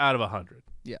 out of 100.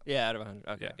 Yeah, out of 100.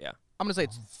 Okay, yeah. I'm going to say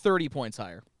it's 30 points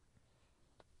higher.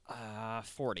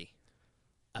 40.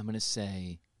 I'm going to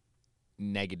say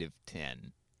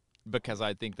 -10 because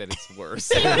I think that it's worse.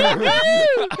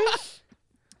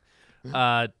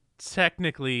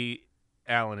 Technically,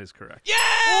 Alan is correct. Thank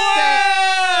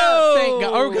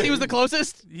God. Oh, because he was the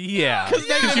closest? Yeah, 'Cause because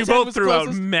you negative 10 both was threw out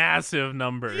closest. massive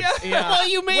numbers. Yeah. Well,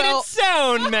 you made Well- it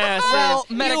sound massive. well,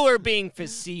 you were being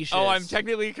facetious. Oh, I'm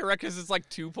technically correct because it's like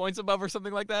 2 points above or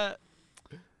something like that?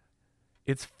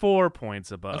 It's 4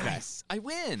 points above. Yes, I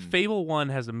win. Fable 1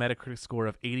 has a Metacritic score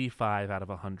of 85 out of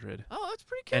 100. Oh, that's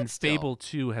pretty good And still. Fable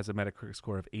 2 has a Metacritic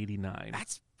score of 89.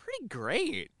 That's pretty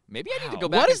great. Maybe I need to Wow. go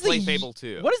back What and is play the Fable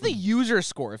 2. What is the user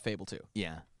score of Fable 2?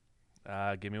 Yeah.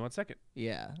 Give me 1 second.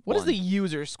 Yeah. What is One. the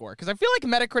user score? Because I feel like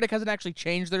Metacritic hasn't actually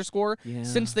changed their score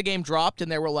since the game dropped,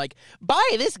 and they were like, buy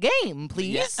this game,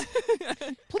 please.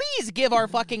 Please give our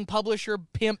fucking publisher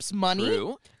pimps money.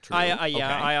 True. True. I Okay.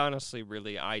 I honestly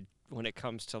really when it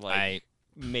comes to like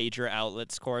major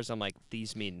outlet scores, I'm like,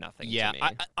 these mean nothing Yeah, to me.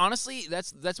 I, honestly,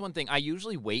 that's one thing. I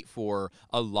usually wait for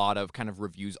a lot of kind of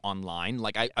reviews online.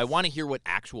 Like, I want to hear what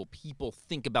actual people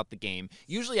think about the game.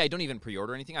 Usually, I don't even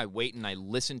pre-order anything. I wait and I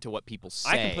listen to what people say.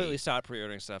 I completely stopped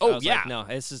pre-ordering stuff. Oh, I was yeah. like, no,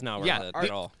 this is not worth Yeah. it Are- at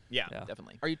all. Yeah, Yeah.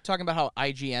 definitely. Are you talking about how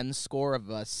IGN's score of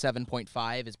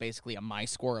 7.5 is basically a my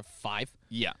score of 5?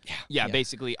 Yeah. Yeah.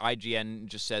 Basically, IGN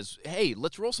just says, hey,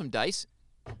 let's roll some dice.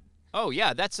 Oh,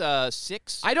 yeah, that's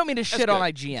 6. I don't mean to shit on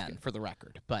good. IGN for the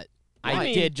record, but Why?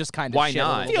 I did just kind of Why shit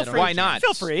not? a little Feel bit free. on Why not?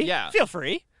 Feel free. Yeah. Feel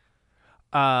free.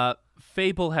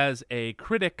 Fable has a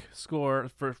critic score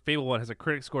for Fable 1 has a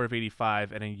critic score of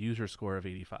 85 and a user score of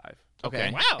 85.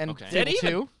 Okay. Wow. And Okay. Fable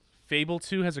 2? Fable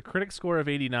 2 has a critic score of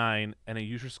 89 and a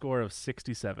user score of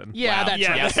 67. Yeah, Wow. that's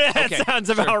Yeah, right. that Okay. sounds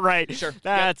about right. Sure.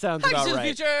 That sounds Thanks about to the right.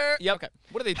 future. Yep. Okay.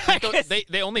 What do they print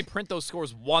they only print those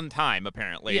scores one time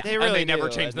apparently. Yeah. They and really they never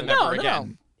do, change them and ever no.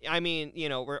 again. I mean,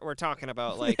 we're talking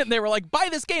about like And they were like, buy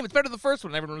this game. It's better than the first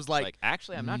one. And everyone was Like,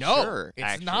 actually, I'm not no, sure. it's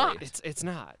actually. not. it's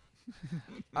not.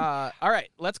 all right,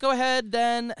 let's go ahead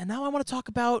then. And now I want to talk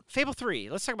about Fable 3.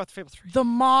 Let's talk about the Fable 3. the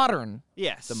modern.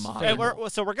 Yes. The modern.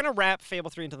 So we're gonna wrap Fable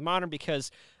 3 into the modern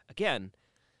because, again,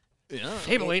 Yeah.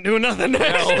 Fable ain't doing nothing.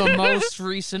 the most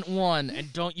recent one.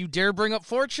 And don't you dare bring up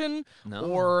Fortune No.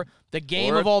 or the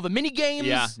game Or- of all the mini games.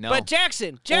 Yeah, no. But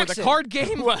Jackson, Or the card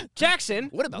game. Jackson,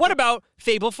 What about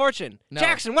Fable Fortune? No.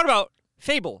 Jackson, what about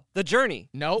Fable The Journey?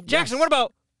 Nope. Jackson, what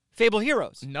about Fable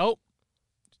Heroes? Nope.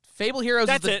 Fable Heroes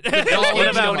That's is it. the doll What game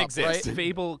about- come don't up, exist. right?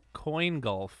 Fable Coin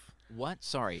Golf. What?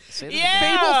 Sorry. Say that Yeah.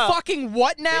 again. Fable fucking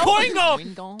what now? Coin Golf.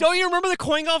 Coin Golf? Don't you remember the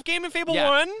Coin Golf game in Fable Yeah.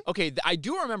 1? Okay, I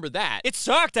do remember that. It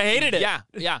sucked. I hated it.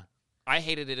 Yeah. I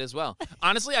hated it as well.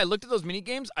 Honestly, I looked at those mini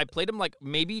games. I played them like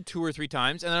maybe 2 or 3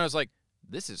 times, and then I was like,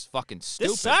 "This is fucking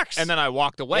stupid." sucks. And then I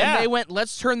walked away. And they went,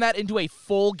 let's turn that into a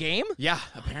full game? Yeah,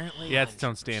 apparently. Yeah, it's its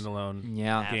own standalone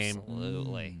Yeah. game.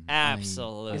 Absolutely.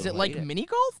 Absolutely. Is it like mini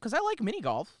golf? Because I like mini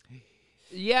golf.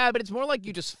 Yeah, but it's more like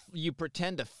you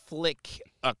pretend to flick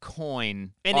a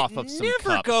coin And off it of some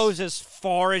never cups. goes as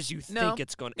far as you No. think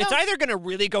it's going. No. It's either going to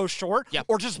really go short Yep.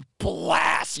 or just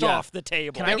blast Yeah. off the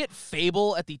table. Can I get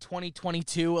Fable at the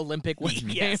 2022 Olympic Winter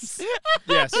Yes. Games?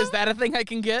 Yes. Is that a thing I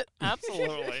can get?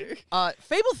 Absolutely.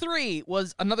 Fable 3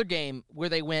 was another game where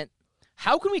they went,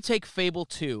 how can we take Fable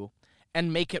 2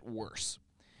 and make it worse?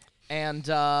 And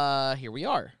here we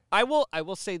are. I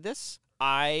will say this.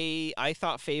 I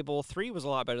thought Fable 3 was a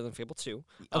lot better than Fable 2.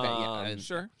 Okay,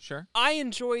 Sure. I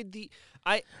enjoyed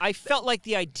I felt like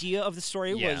the idea of the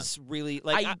story Yeah. was really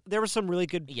like there were some really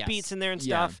good Yes. beats in there and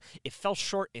Yeah. stuff. It fell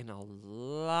short in a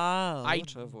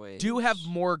lot of ways. Do have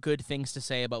more good things to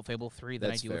say about Fable 3 than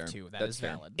That's I do fair. of 2. That That's is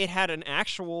fair. valid. It had an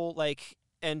actual like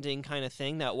ending kind of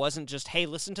thing that wasn't just, hey,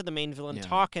 listen to the main villain Yeah.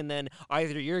 talk and then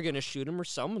either you're gonna shoot him or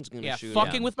someone's gonna Yeah, shoot him.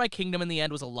 fucking with my kingdom in the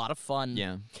end was a lot of fun.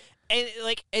 Yeah.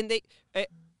 And they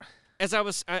as I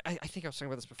think I was talking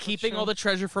about this before. Keeping all the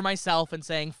treasure for myself and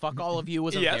saying fuck all of you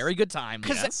was a Yes. very good time.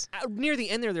 Because near the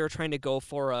end there, they were trying to go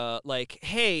for like,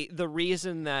 hey, the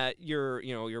reason that your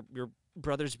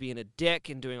brother's being a dick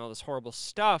and doing all this horrible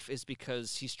stuff is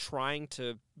because he's trying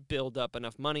to build up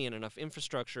enough money and enough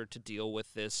infrastructure to deal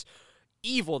with this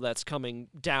evil that's coming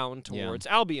down towards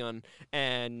Albion.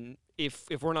 And if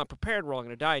we're not prepared, we're all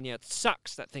going to die. And yeah, it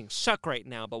sucks. That things suck right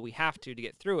now, but we have to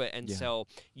get through it. And so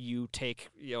you take,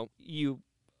 you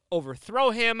overthrow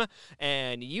him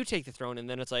and you take the throne. And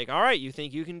then it's like, all right, you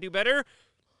think you can do better?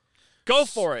 Go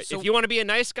for it. So- if you want to be a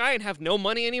nice guy and have no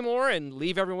money anymore and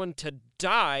leave everyone to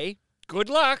die, good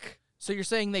luck. So you're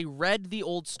saying they read the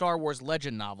old Star Wars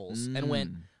Legend novels and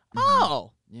went, Mm.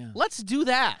 oh, Yeah. let's do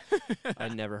that. I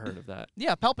never heard of that.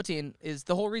 Yeah, Palpatine is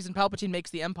the whole reason Palpatine makes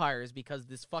the Empire is because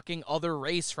this fucking other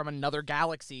race from another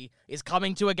galaxy is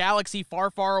coming to a galaxy far,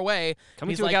 far away.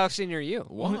 Coming He's to like, a galaxy near you.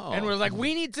 Whoa. And we're like,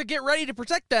 we need to get ready to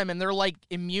protect them. And they're like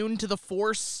immune to the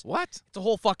Force. What? It's a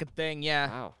whole fucking thing, yeah.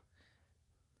 Wow.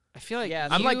 I feel like Yeah,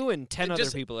 you I'm like, and 10 other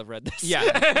just- people have read this. Yeah.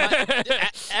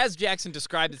 As Jackson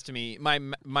described this to me,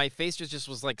 my face just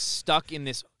was like stuck in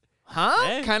this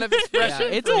kind of expression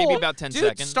Yeah, it's for maybe old. about 10 Dude,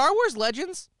 seconds. Star Wars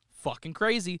Legends, fucking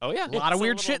crazy. Oh, yeah. A lot of It's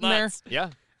weird little shit in there. nuts. Yeah.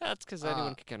 That's because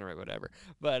anyone can kind of write whatever.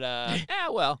 But Yeah,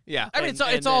 well, yeah. I mean, And- it's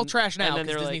and all then- trash now and then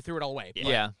because they're Disney like- threw it all away. but-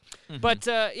 Yeah. But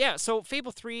yeah, so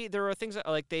Fable 3, there were things that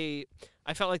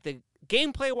I felt like the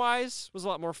gameplay wise was a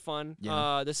lot more fun.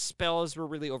 Yeah. The spells were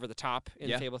really over the top in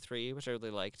Yeah. Fable 3, which I really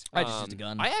liked. I just used a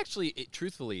gun. I actually,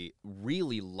 truthfully,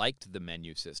 really liked the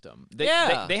menu system.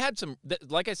 Yeah. They had some,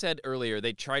 like I said earlier,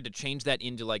 they tried to change that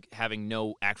into like having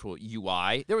no actual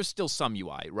UI. There was still some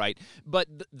UI, right? But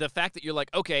the fact that you're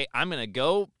like, okay, I'm going to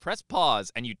go press pause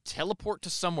and you teleport to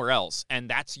somewhere else and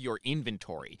that's your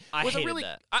inventory. I was a hated really,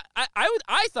 that.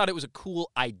 I thought it was a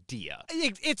cool idea.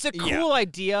 It's a Yeah. cool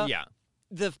idea. Yeah.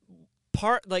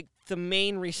 The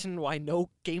main reason why no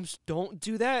games don't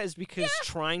do that is because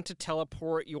trying to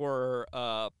teleport your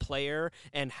player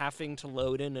and having to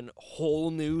load in a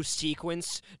whole new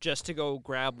sequence just to go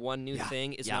grab one new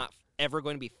thing is not ever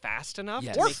going to be fast enough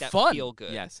Yes. to Or make that fun. feel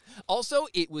good. Yes. Also,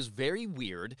 it was very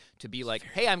weird to be like,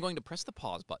 hey, I'm going to press the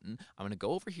pause button. I'm going to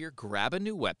go over here, grab a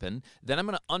new weapon. Then I'm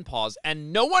going to unpause,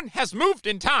 and no one has moved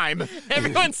in time.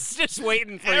 Everyone's just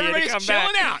waiting for you to Everybody's come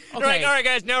chilling back. out. They're like, all right,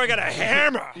 guys, now we got a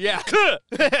hammer. Yeah.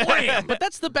 Wham! But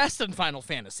that's the best in Final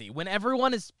Fantasy, when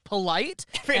everyone is polite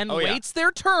and Oh, yeah. waits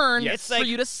their turn Yes. It's for like-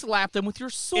 you to slap them with your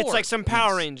sword. It's like some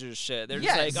Power Rangers shit. They're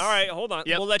just Yes. like, all right, hold on.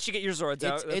 Yep. We'll let you get your swords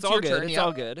out. It's all your good. turn, It's yeah.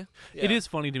 all good. It is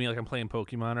funny to me, like I'm playing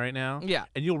Pokemon right now. Yeah.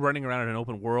 And you're running around in an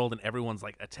open world and everyone's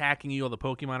like attacking you, all the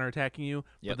Pokemon are attacking you.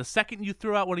 Yep. But the second you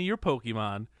throw out one of your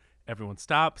Pokemon, everyone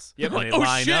stops. Yep. And Like, they oh,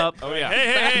 line shit. up. Oh, yeah.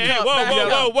 Hey, up, whoa, back whoa,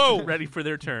 up. whoa, whoa. Ready for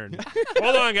their turn.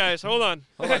 Hold on, guys. Hold on.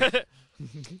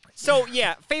 So,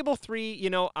 yeah, Fable 3, you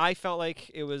know, I felt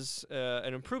like it was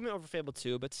an improvement over Fable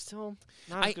 2, but still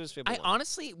not as good as Fable 1.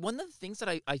 Honestly, one of the things that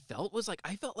I felt was like,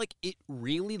 I felt like it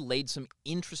really laid some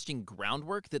interesting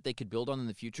groundwork that they could build on in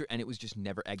the future, and it was just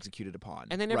never executed upon.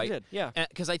 And they never right? did, yeah.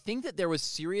 Because I think that there was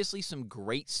seriously some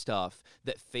great stuff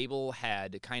that Fable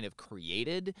had kind of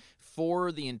created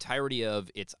for the entirety of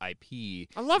its IP.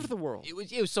 I loved the world.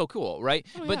 It was so cool, right?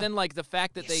 Oh, but yeah. then like the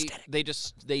fact that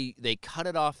they cut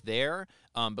it off there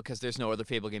because there's no other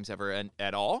Fable games ever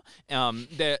at all.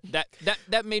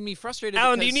 That made me frustrated.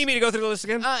 Alan, do you because- need me to go through the list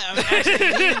again? Actually,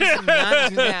 please not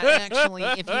do that. Actually,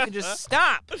 if you can just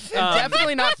stop. And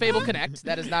definitely not Fable Connect.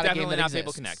 That is not a game Definitely that not exists.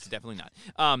 Fable Connect. Definitely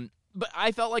not. But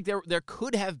I felt like there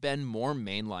could have been more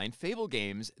mainline Fable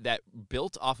games that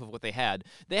built off of what they had.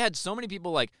 They had so many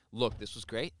people like, look, this was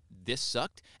great, this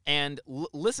sucked, and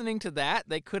listening to that,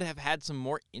 they could have had some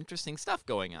more interesting stuff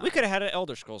going on. We could have had an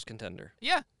Elder Scrolls contender.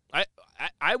 Yeah,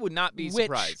 I would not be Which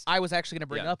surprised. I was actually going to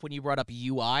bring Yeah. up when you brought up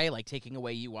UI, like taking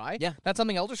away UI. Yeah. That's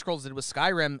something Elder Scrolls did with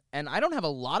Skyrim, and I don't have a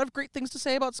lot of great things to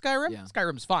say about Skyrim. Yeah.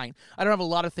 Skyrim's fine. I don't have a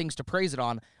lot of things to praise it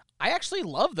on. I actually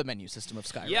love the menu system of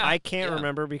Skyrim. Yeah. I can't yeah.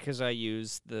 remember because I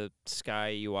used the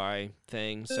Sky UI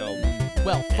thing, so...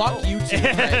 Well, fuck you too,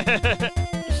 Greg.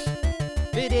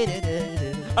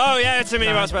 Oh, yeah, it's a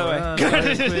mini boss, by the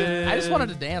way. I just wanted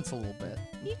to dance a little bit.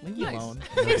 Leave me Nice. alone.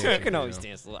 I can always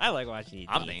dance a little. I like watching you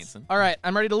I'm dance. dancing. All right,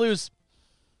 I'm ready to lose.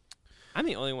 I'm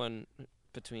the only one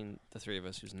between the three of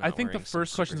us who's not I think the wearing some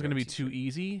first question is going to be superhero too t-shirt.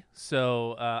 easy,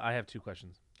 so I have 2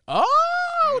 questions.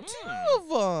 Oh, 2 of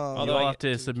them. Although You'll I have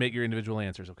to get submit your individual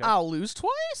answers, okay? I'll lose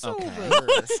twice Okay. over.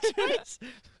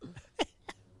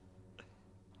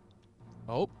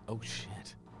 Oh, Oh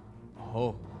shit.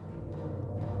 oh.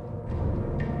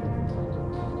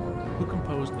 Who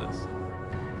composed this?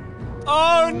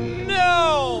 Oh,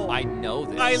 no! I know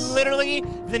this. I literally,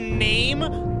 the name.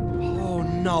 Oh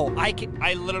no!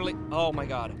 I literally. Oh my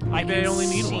god! I Maybe I can only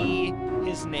need see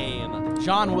his name.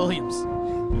 John Williams.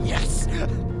 Yes.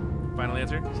 Final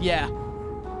answer? Yeah.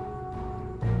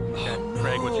 Okay.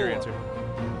 Craig, what's your answer?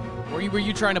 Were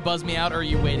you trying to buzz me out, or are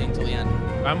you waiting till the end?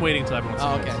 I'm waiting till everyone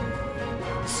Oh, submits.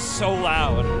 okay. So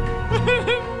loud.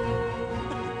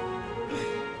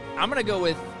 I'm gonna go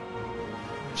with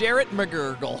Jarrett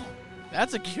McGurgle.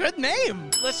 That's a good name.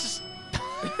 Let's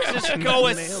just go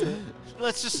with.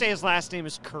 Let's just say his last name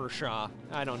is Kershaw.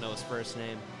 I don't know his first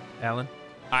name. Alan?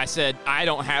 I said I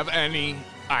don't have any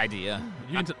idea.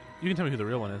 You can tell me who the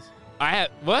real one is. I have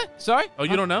what? Sorry? Oh,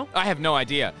 you don't know? I have no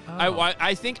idea. Oh.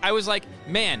 I think I was like,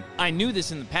 man, I knew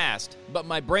this in the past, but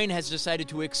my brain has decided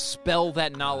to expel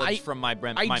that knowledge from my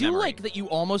brain. I my do memory. like that you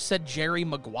almost said Jerry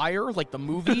Maguire, like the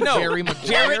movie No, Jerry Maguire.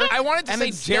 Jarrett. I wanted to and say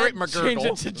instead Jarrett change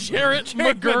it McGurgle. to Jarrett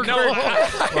McGurgle.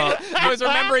 No, I was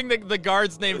remembering the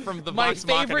guard's name from the My Vox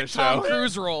Machina favorite show. Tom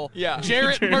Cruise role. Yeah.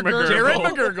 Jarrett Jarrett McGurgle. Jarrett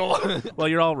McGurgle. Well,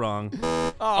 you're all wrong.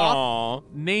 Aww.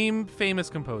 Name famous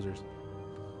composers.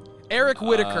 Eric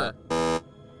Whitaker.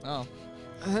 Oh.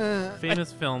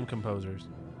 Famous film composers.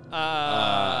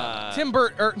 Tim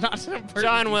Burt or not Tim Burton.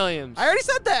 John Williams. I already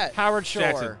said that. Howard Shore.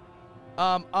 Jackson.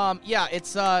 Yeah,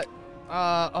 it's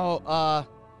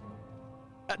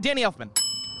Danny Elfman.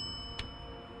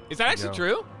 Is that actually Go.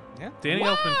 true? Yeah. Danny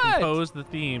What? Elfman composed the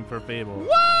theme for Fable.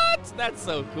 What? That's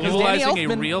so cool. Danny Utilizing a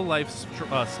Elfman- real-life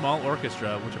small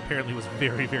orchestra, which apparently was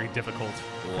very, very difficult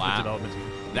for Wow. the development team.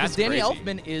 That's Danny crazy.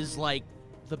 Elfman is like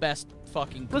the best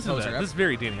fucking Listen to composer that. ever. This is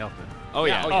very Danny Elfman. Oh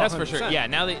yeah, Yeah, oh, that's for 100%. sure. Yeah,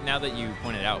 now that you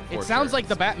pointed out, for It sounds sure. like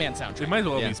the Batman It soundtrack. might as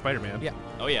well Yeah. be Spider-Man. Yeah.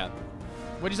 Oh yeah.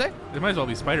 What'd you say? It might as well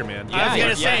be Spider-Man. Yeah, I was yeah,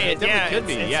 gonna say it definitely could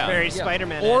be, It's yeah. very Yeah.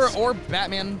 Spider-Man. Or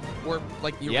Batman, or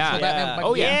like the original Yeah. Batman. Yeah.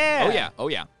 Oh yeah. Yeah. Oh yeah. Oh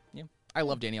yeah. Yeah. I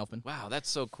love Danny Elfman. Wow, that's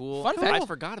so cool. Fun fact. I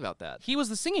forgot about that. He was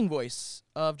the singing voice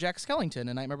of Jack Skellington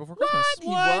in Nightmare Before Christmas. He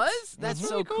was? That's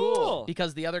so cool.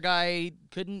 Because the other guy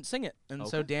couldn't sing it, and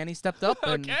so Okay. Danny stepped up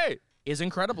and Okay. is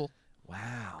incredible.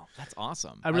 Wow, that's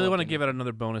awesome. I really love want to Danny give out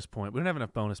another bonus point. We don't have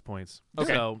enough bonus points.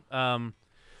 Okay. So,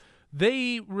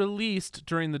 They released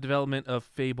during the development of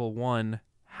Fable 1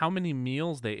 how many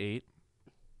meals they ate.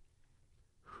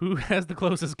 Who has the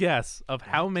closest guess of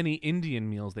how many Indian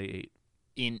meals they ate?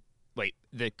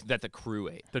 That the crew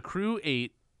ate. The crew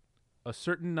ate a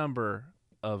certain number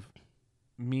of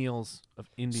meals of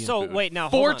Indian food. Wait, now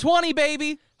hold 420,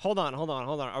 baby. Hold on.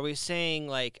 Are we saying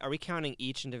are we counting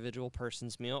each individual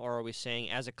person's meal, or are we saying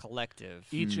as a collective?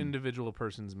 Each individual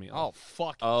person's meal. Oh,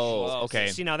 fuck. Oh, okay.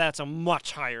 See, now that's a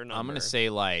much higher number. I'm gonna say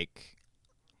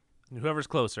Whoever's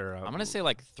closer. I'm gonna say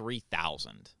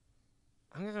 3,000.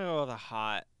 I'm gonna go with a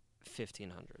hot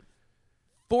 1,500.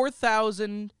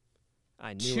 4,206.9.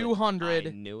 I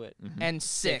knew it. And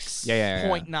 6. Yeah.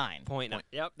 0.9.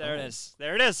 Yep, there it is.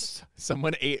 There it is.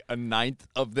 Someone ate a ninth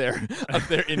of their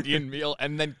Indian meal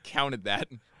and then counted that.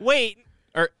 Wait.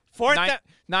 Or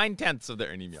 9/10 of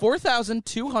their Indian meal.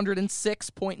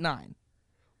 4,206.9.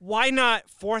 Why not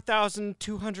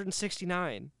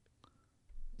 4,269?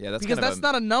 Yeah, that's because that's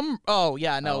not a number. Oh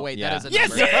yeah, no, wait, yeah. that is a Yes,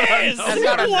 number. it is. That's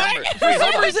not a number. For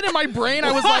some reason in my brain,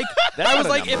 I was like,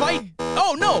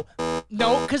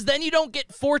 no, because then you don't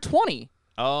get 420.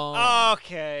 Oh.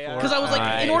 Okay. Because I was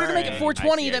like, in order to make it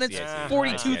 420, then it's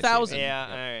 42,000. Yeah.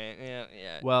 All right.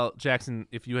 Yeah. Well, Jackson,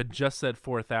 if you had just said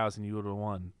 4,000, you would have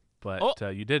won, but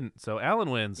you didn't. So Alan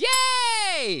wins.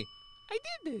 Yay! I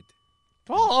did it.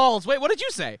 Balls. Wait, what did you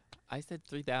say? I said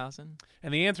 3,000.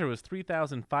 And the answer was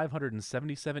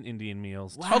 3,577 Indian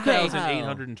meals, Wow.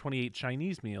 2,828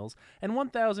 Chinese meals, and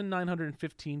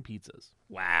 1,915 pizzas.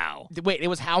 Wow. Wait, it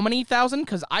was how many thousand?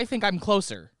 Because I think I'm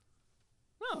closer.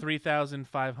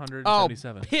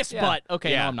 3,577. Piss butt.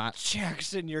 Okay, Yeah. no, I'm not.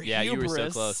 Jackson, you're Yeah, hubris. you were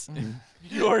so close.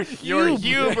 You're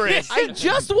hubris. I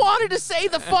just wanted to say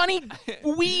the funny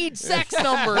weed sex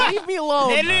number. Leave me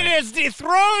alone. And it has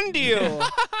dethroned you.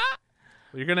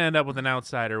 Well, you're going to end up with an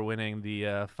outsider winning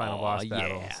the final boss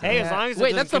battle. yeah. so- Hey, as long as it Wait,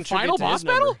 doesn't that's the contribute final to his boss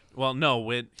battle? number. Well, no,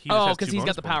 he just Oh, has because two he's got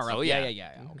bonus the points. power up. Oh, Yeah.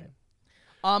 yeah. Okay.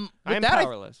 I'm With that,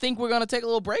 powerless. I think we're gonna take a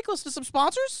little break. Listen to some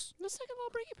sponsors. Let's take a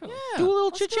little breaky pill. Yeah. Do a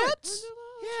little chit chats.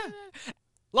 Yeah.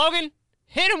 Logan,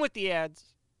 hit him with the ads.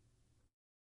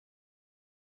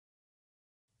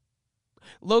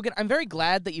 Logan, I'm very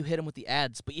glad that you hit him with the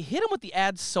ads, but you hit him with the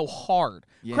ads so hard.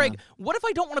 Yeah. Craig, what if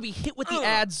I don't want to be hit with the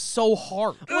ads so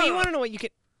hard? Well, you want to know what you can?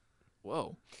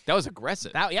 Whoa. That was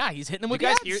aggressive. Yeah, he's hitting them you with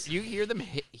guys the ads. you hear them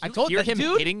hit? I told hear that him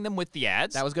dude- hitting them with the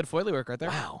ads? That was good foilie work right there.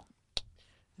 Wow.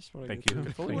 Thank you.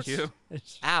 Thank you.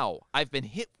 Ow. I've been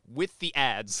hit with the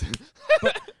ads.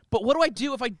 But what do I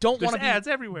do if I don't There's want to ads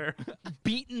everywhere. be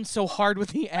beaten so hard with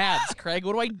the ads, Craig?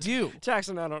 What do I do?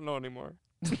 Jackson, I don't know anymore.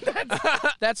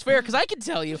 That's fair, because I can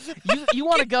tell you, you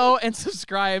want to go and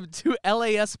subscribe to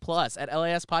LAS Plus at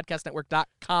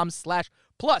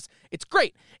laspodcastnetwork.com/plus. It's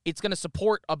great. It's going to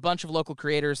support a bunch of local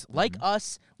creators like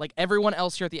us, like everyone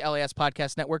else here at the LAS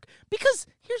Podcast Network, because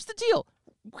here's the deal.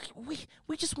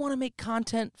 We just want to make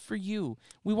content for you.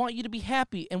 We want you to be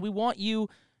happy, and we want you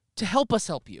to help us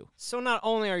help you. So not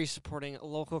only are you supporting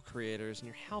local creators, and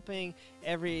you're helping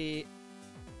every...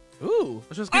 Ooh. I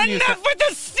was just giving Enough with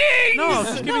the stings! No, I was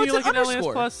just No, giving it's you like an an LAS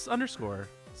underscore. plus underscore.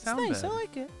 Sound Nice, I bed.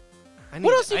 like it. I need,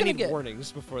 What else are you I gonna need get?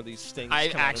 warnings before these stings I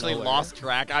come out of actually nowhere. lost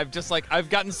track. I've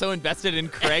gotten so invested in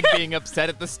Craig being upset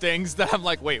at the stings that I'm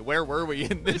like, wait, where were we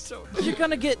in this? You're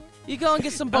gonna get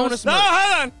some bonus No, merch.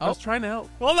 hold on. I was trying to help.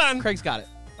 Hold on. Craig's got it.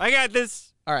 I got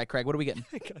this. All right, Craig, what are we getting?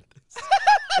 I got this.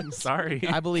 I'm sorry.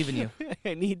 I believe in you.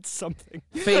 I need something.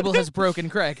 Fable has broken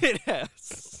Craig. It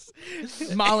has.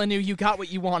 Molyneux, you got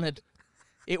what you wanted.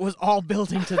 It was all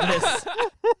building to this.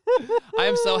 I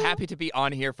am so happy to be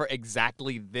on here for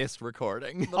exactly this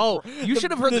recording. Oh, you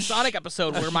should have heard the Sonic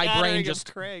episode where my shattering brain of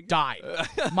just Craig. died.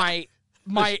 My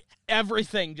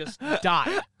everything just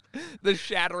died. The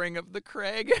shattering of the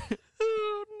Craig.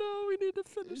 Oh no, we need to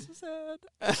finish this ad.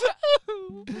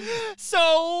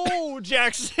 So,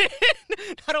 Jackson,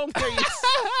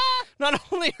 not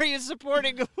only are you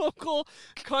supporting local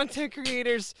content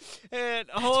creators and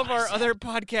all of our other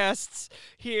podcasts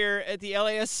here at the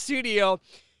LAS studio,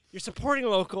 you're supporting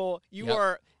local.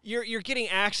 You're getting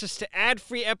access to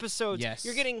ad-free episodes. Yes.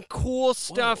 You're getting cool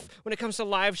stuff when it comes to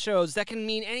live shows. That can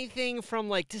mean anything from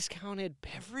like discounted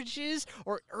beverages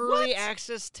or early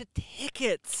access to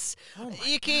tickets.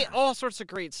 You get all sorts of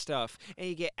great stuff, and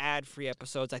you get ad-free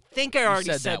episodes. I think I already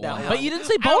said that that one. one. But you didn't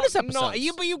say bonus No,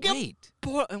 episodes. but you get Wait.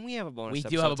 and we have a bonus. We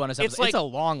episode. do have a bonus episode. It's a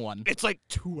long one. It's like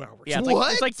 2 hours. Yeah,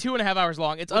 it's like 2.5 hours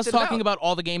long. It's us talking about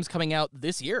all the games coming out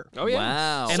this year. Oh yeah.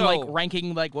 Wow. And like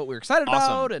ranking like what we're excited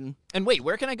about And wait,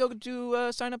 where can I go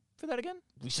to sign up for that again?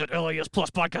 We said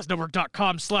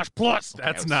laspluspodcastnetwork.com/plus.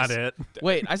 That's not it.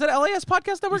 Wait, I said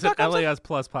laspodcastnetwork.com. You said LAS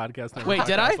Plus Podcast Network. Wait,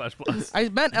 did I? /plus. I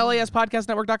meant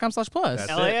laspodcastnetwork.com/plus.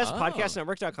 That's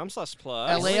laspodcastnetwork.com/plus.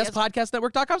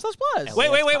 laspodcastnetwork.com/plus.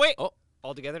 Wait. Oh.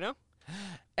 All together now?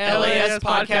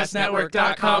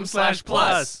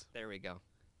 laspodcastnetwork.com/plus. There we go.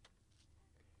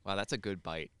 Wow, that's a good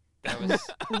bite. That was.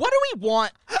 What do we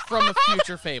want from a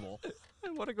future Fable?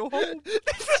 I want to go home.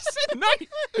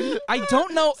 I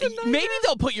don't know. Maybe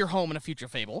they'll put your home in a future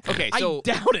Fable. Okay, so I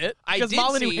doubt it. I Because did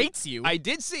Molyneux see- hates you. I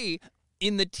did see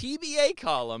in the TBA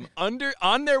column on their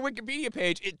Wikipedia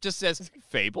page, it just says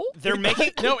Fable. They're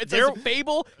making it says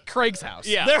Fable, Craig's house.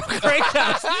 Yeah. They're Craig's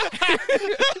house.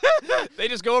 They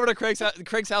just go over to Craig's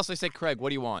house. They say, "Craig, what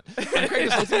do you want?" And Craig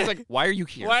just looks at him, he's like, "Why are you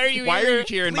here? Why are you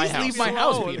here in my Please house? leave my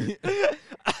house, Peter.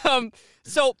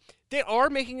 So they are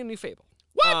making a new Fable.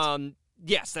 What?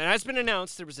 Yes, that has been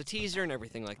announced. There was a teaser and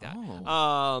everything like that.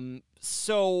 Oh.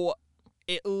 So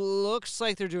it looks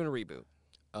like they're doing a reboot.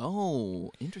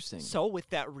 Oh, interesting. So with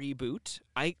that reboot,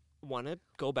 I want to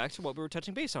go back to what we were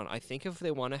touching base on. I think if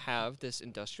they want to have this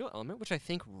industrial element, which I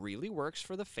think really works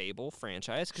for the Fable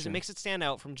franchise because it makes it stand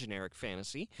out from generic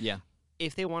fantasy. Yeah.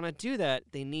 If they want to do that,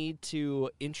 they need to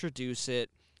introduce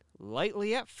it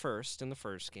lightly at first in the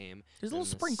first game. There's a little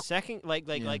and the sprinkle. Second, like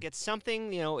it's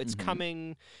something, it's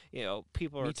coming,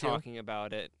 people are too. talking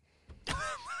about it.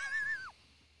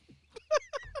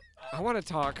 I want to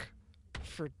talk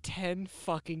for 10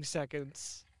 fucking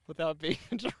seconds without being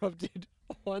interrupted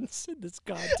once in this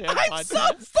goddamn podcast. So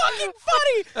fucking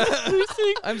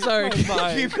funny. I'm sorry. Keep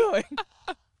going.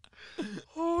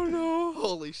 Oh no.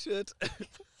 Holy shit.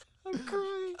 I'm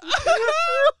crying.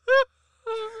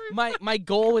 My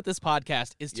goal with this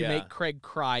podcast is to Yeah. make Craig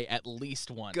cry at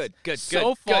least once. Good.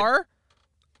 So far,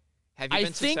 Have you I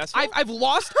been think successful? I've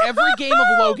lost every game of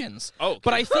Logan's. Oh,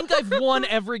 But I think I've won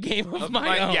every game of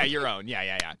my own. Yeah, your own.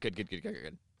 Yeah. Good.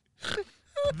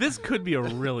 This could be a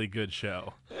really good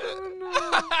show.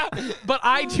 But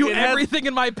I do It has- everything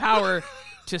in my power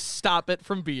to stop it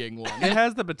from being one. It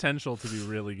has the potential to be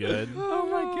really good. Oh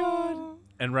my god.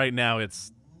 And right now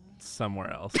it's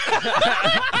somewhere else.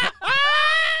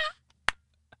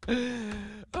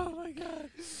 Oh my god.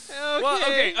 Well,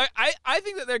 okay. I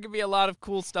think that there could be a lot of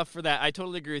cool stuff for that. I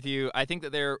totally agree with you. I think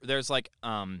that there's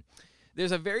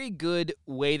there's a very good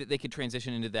way that they could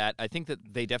transition into that. I think that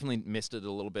they definitely missed it a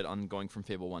little bit on going from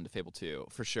Fable 1 to Fable 2,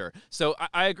 for sure. So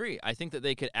I agree. I think that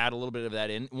they could add a little bit of that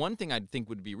in. One thing I think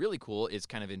would be really cool is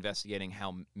kind of investigating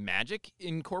how magic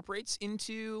incorporates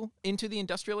into the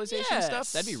industrialization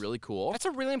stuff. That'd be really cool. That's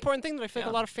a really important thing that I feel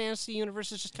like a lot of fantasy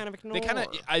universes just kind of ignore. They kind of,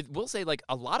 I will say, like,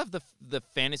 a lot of the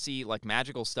fantasy, like,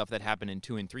 magical stuff that happened in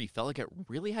 2 and 3 felt like it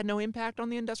really had no impact on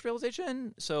the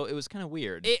industrialization, so it was kind of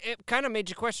weird. It kind of made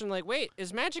you question, like, wait,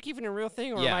 is magic even a real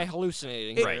thing, or am I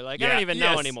hallucinating? Right. Or, like, Yeah. I don't even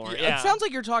know anymore. Yeah. Yeah. It sounds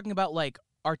like you're talking about like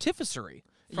artificery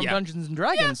from Yeah. Dungeons and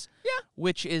Dragons, Yeah.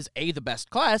 which is A, the best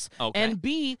class, Okay. and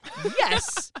B,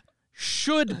 yes,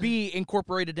 should be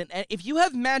incorporated in. And if you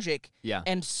have magic Yeah.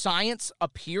 and science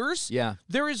appears, Yeah.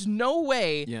 there is no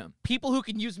way Yeah. people who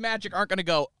can use magic aren't going to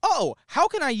go, oh, how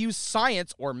can I use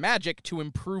science or magic to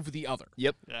improve the other?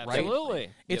 Yep. Absolutely.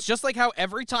 It's just like how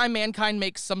every time mankind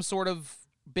makes some sort of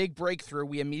big breakthrough,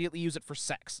 we immediately use it for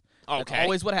sex. That's Okay.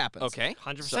 always what happens. Okay.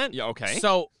 100%. Yeah, okay.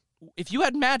 So if you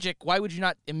had magic, why would you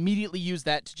not immediately use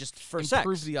that to just For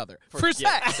improve sex. the other? For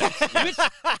sex, which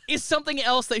is something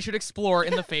else they should explore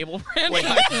in the Fable franchise.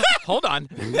 Wait, hold on.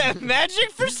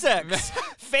 Magic for sex.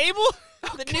 Fable,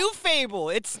 the new Fable.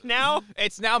 It's now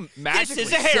Magic. This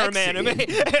is a harem anime.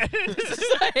 This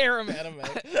is a harem anime.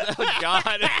 Oh,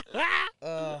 God.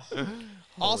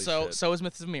 Also, shit. so is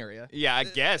Myths of Myria. Yeah, I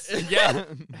guess. Yeah.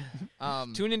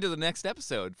 Um, Tune into the next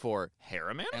episode for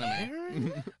Harem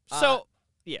Anime. So,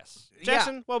 yes. yeah.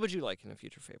 Jackson, what would you like in a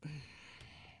future Fable?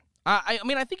 I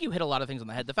mean, I think you hit a lot of things on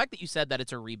the head. The fact that you said that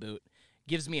it's a reboot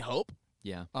gives me hope.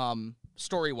 Yeah.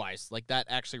 Story-wise, like that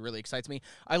actually really excites me.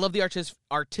 I love the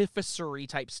artificery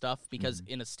type stuff because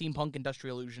in a steampunk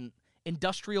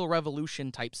industrial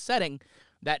revolution type setting,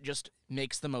 that just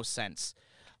makes the most sense.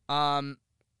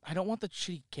 I don't want the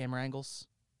shitty camera angles.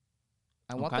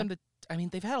 I want them to. I mean,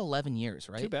 they've had 11 years,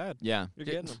 right? Too bad. Yeah. You're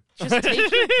getting them. Just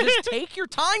take your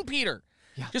time, Peter.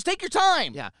 Yeah. Just take your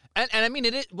time. Yeah. And I mean,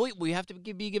 we have to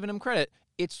be giving him credit.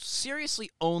 It's seriously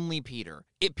only Peter.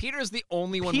 Peter is the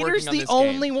only one Peter's working on this the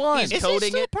only one. He's Is coding he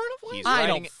still it. part of He's Lionhead? I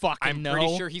writing don't it. fucking I'm know.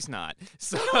 pretty sure he's not.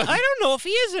 So I don't know if he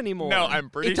is anymore. no,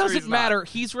 I'm pretty It sure doesn't he's matter. Not.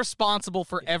 He's responsible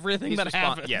for everything He's that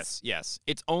happens. Yes.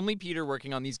 It's only Peter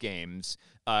working on these games.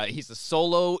 He's a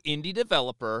solo indie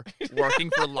developer working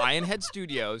for Lionhead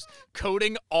Studios,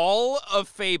 coding all of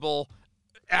Fable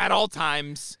at all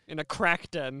times. in a crack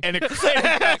den. And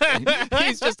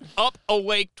he's just up,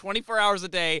 awake 24 hours a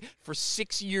day for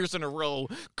 6 years in a row,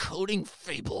 coding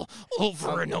Fable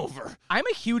over and over. I'm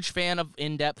a huge fan of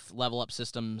in-depth level-up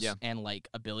systems Yeah. and, like,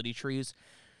 ability trees.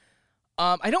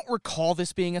 I don't recall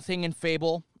this being a thing in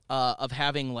Fable, of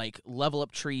having, like,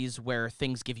 level-up trees where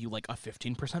things give you, like, a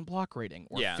 15% block rating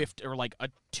or Yeah. or like, a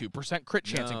 2% crit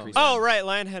chance No. increase. Oh, right.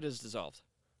 Lionhead is dissolved.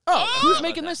 Oh, who's about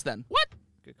making that. this then? What?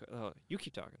 Good. Oh, you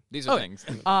keep talking. These are Oh, things.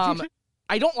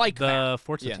 I don't like that. The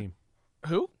Forza Yeah. team.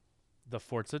 Who? The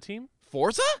Forza team?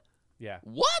 Forza? Yeah.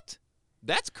 What?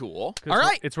 That's cool. 'Cause All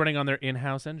right. It's running on their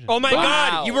in-house engine. Oh my Wow.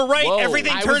 God! You were right. Whoa.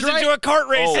 Everything I turns was right. into a kart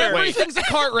racer. Oh, wait. Everything's a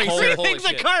kart racer. Holy Everything's a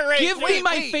shit. kart racer. Give me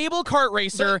my Fable kart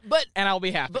racer, But and I'll be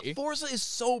happy. But Forza is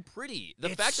so pretty. The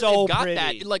It's fact so that they've got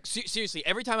pretty. that, like, seriously,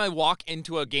 every time I walk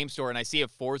into a game store and I see a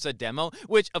Forza demo,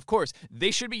 which, of course, they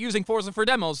should be using Forza for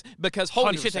demos because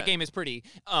holy shit, 100%. that game is pretty.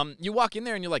 You walk in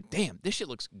there and you're like, damn, this shit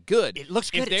looks good. It looks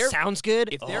If good. It they're- sounds good.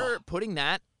 If they're putting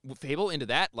that Fable into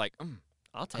that, like,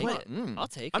 I'll take it. I'll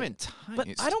take I'm it. enticed. But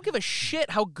I don't give a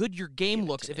shit how good your game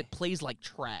looks if it plays like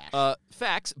trash.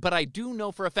 Facts, but I do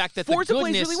know for a fact that Forza the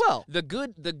plays goodness, really well. the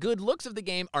good looks of the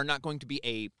game are not going to be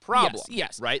a problem.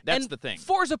 Yes. Right? That's And the thing.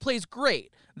 Forza plays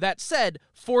great. That said,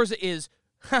 Forza is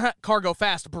cargo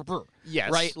fast, brr, brr.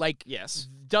 Yes. Right? Like, Yes.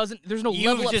 there's no You've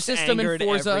level up just system in angered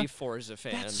Forza. every Forza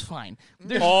fan. That's fine.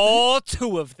 All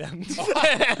two of them.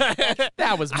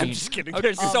 That was I'm mean. just kidding.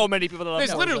 There's so many people that love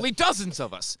There's Forza. literally dozens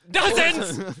of us.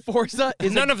 dozens. Forza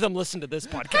is None of them listen to this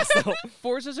podcast though.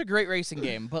 Forza's a great racing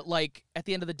game, but like at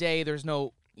the end of the day, there's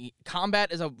no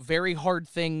combat is a very hard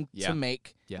thing Yeah. to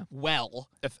make. Yeah. Well,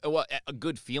 A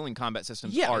good feeling combat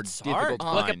systems Yeah, are It's difficult to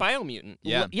hard. Look find. at Biomutant.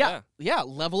 Yeah. yeah.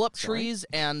 Level up trees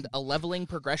and a leveling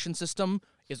progression system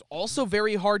is also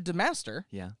very hard to master.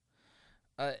 Yeah.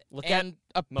 Look and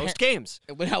Most games.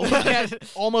 Well, look at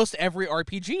almost every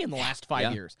RPG in the last 5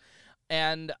 Yeah. years.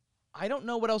 And I don't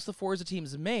know what else the Forza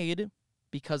team's made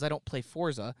because I don't play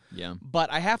Forza, Yeah.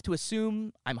 but I have to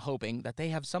assume, I'm hoping, that they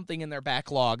have something in their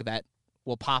backlog that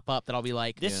will pop up that I'll be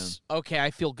like, This okay, I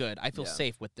feel good. I feel Yeah.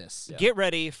 safe with this. Get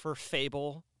ready for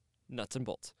Fable nuts and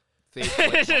bolts. Fable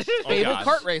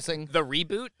kart racing. The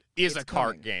reboot is It's a kart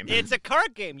coming. game. It's a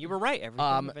card game. You were right.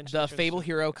 Everything eventually The turns Fable to-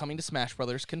 hero coming to Smash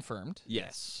Brothers confirmed.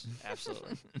 yes.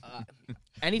 Absolutely.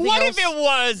 Anything What else? if it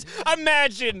was?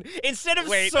 Imagine instead of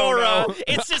Wait, Sora, oh no.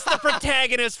 it's just the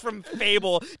protagonist from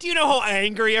Fable. Do you know how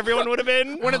angry everyone would have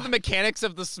been? One of the mechanics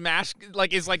of the Smash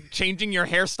is like changing your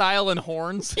hairstyle and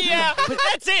horns. Yeah, but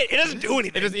that's it. It doesn't do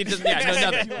anything. It doesn't.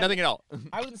 Yeah, nothing at all.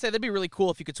 I was gonna say that'd be really cool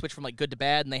if you could switch from like good to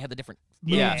bad and they had the different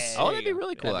Yeah. moves. Oh, there that'd you be go.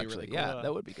 really cool, That'd be actually. really cool. Yeah,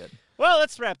 that would be good. Well,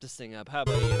 let's wrap this thing up. How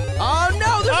about you? Oh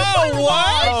no! There's a Oh, final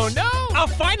what? boss! Oh no! A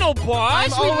final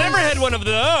boss? I'm We've always- never had one of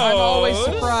those. I'm always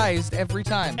surprised every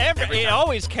time. It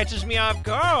always catches me off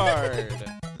guard.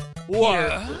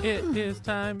 What? It is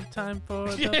time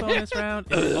for the bonus round.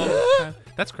 It is almost time.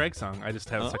 That's Craig's song. I just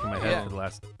have it stuck in my head yeah. for the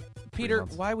last Peter,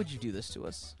 months. why would you do this to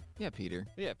us? Yeah, Peter.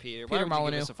 Yeah, Peter. Peter Why would you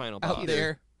Molyneux, give us a final boss? out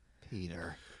there.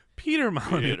 Peter. Peter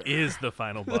Molyneux is the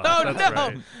final boss. Oh That's no!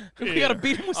 right. We gotta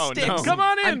beat him with Oh, sticks. no. Come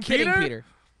on in, I'm kidding, Peter. Peter.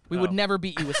 We would Oh. never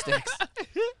beat you with sticks.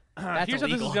 That's Here's how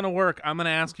this illegal. is going to work. I'm going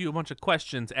to ask you a bunch of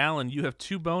questions. Alan, you have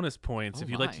 2 bonus points. Oh, if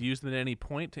you'd like my. to use them at any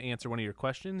point to answer one of your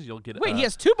questions, you'll get Wait, he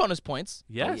has 2 bonus points.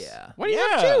 Yes. Oh, yeah. Why do you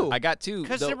have Yeah. 2? I got 2.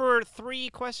 Because though- there were 3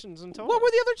 questions in total. What were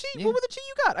the other 2? Yeah. What were the 2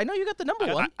 you got? I know you got the number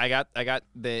one. I got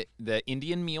the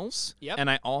Indian meals. Yep. And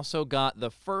I also got the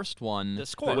first one, The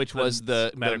score. which was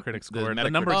the Metacritic score. The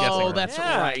Metacritic number score. guessing Oh, round. that's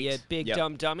yeah, right. you big Yep.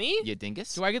 dumb dummy. You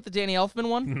dingus. Do I get the Danny Elfman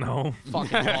one? No.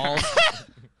 Fucking balls.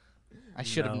 I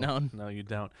should have known. No, you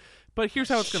don't. But here's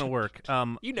how it's going to work.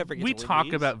 You never get we to win talk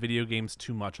these. about video games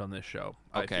too much on this show.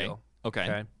 I Okay. feel. Okay.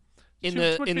 Okay. In Too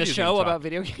the much in the video show game talk. about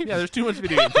video games. Yeah, there's too much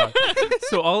video game talk.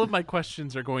 So all of my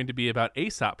questions are going to be about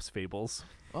Aesop's fables.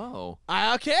 Oh.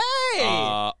 Okay.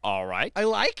 All right. I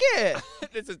like it.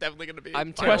 This is definitely going to be.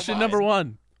 I'm final Question boss. number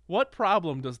 1. What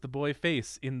problem does the boy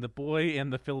face in The Boy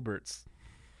and the Filberts?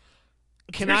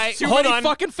 Can There's I too hold many on?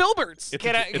 fucking Filberts. It's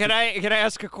Can a- I it's can a- I can I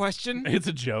ask a question? It's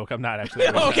a joke. I'm not actually.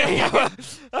 Okay.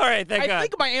 All right. Thank I God.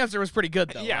 think my answer was pretty good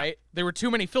though, Yeah. right? There were too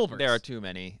many Filberts. There are too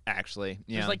many, actually.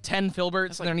 Yeah. There's like 10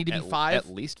 Filberts, and there need to be 5. At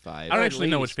least 5. I don't At actually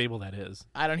know which least. fable that is.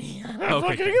 I don't either.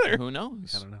 Okay. Who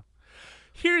knows? I don't know.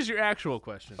 Here's your actual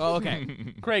question. Oh,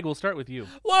 okay. Craig, we'll start with you.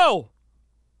 Whoa!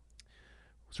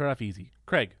 Start off easy.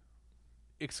 Craig,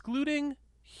 excluding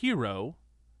hero,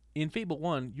 in Fable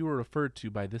 1, you were referred to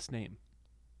by this name.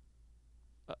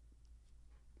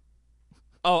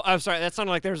 Oh, I'm sorry. That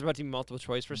sounded like there was about to be multiple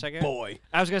choice for a second. Boy.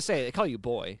 I was going to say, they call you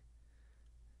boy.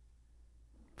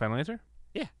 Final answer?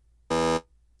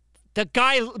 The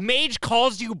guy, Mage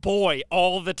calls you boy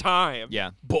all the time.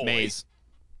 Yeah. Boy.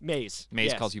 Maze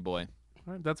Yes. calls you boy.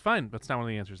 All right, that's fine. That's not one of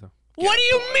the answers, though. What do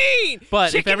you mean?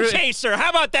 But if Chicken Chaser. How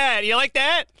about that? You like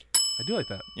that? I do like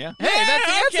that. Yeah. Hey, that's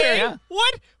the answer. Okay. Yeah.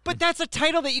 What? But that's a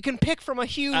title that you can pick from a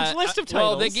huge list of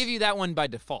titles. Well, they give you that one by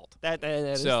default. that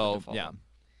is the So, default. yeah.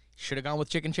 Should have gone with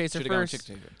Chicken Chaser Should have gone first.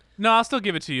 Chicken Chaser. No, I'll still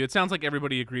give it to you. It sounds like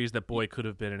everybody agrees that boy could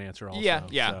have been an answer also. Yeah.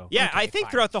 So. Yeah, I think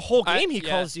throughout the whole game he yeah.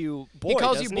 calls you boy. He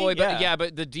calls you doesn't boy, he?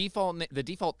 but the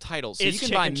default title. So It's you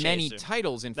can buy Chicken many Chaser.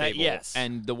 titles in That- Fable, yes.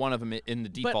 and the one of them in the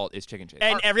default is Chicken Chaser.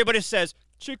 And everybody says,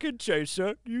 Chicken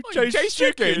Chaser, you chase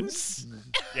chickens.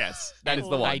 Yes, that is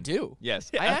the one. I do.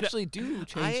 Yes, Yeah, I actually do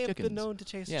chase I have chickens. been known to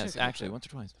chase Yes, chickens. actually, once or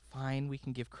twice. Fine, we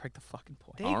can give Craig the fucking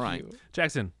point. Thank All right. you.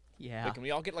 Jackson. Yeah. Wait, can we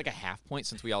all get like a half point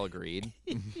since we all agreed?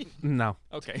 No.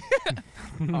 Okay.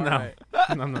 No. right.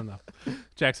 No.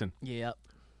 Jackson. Yep.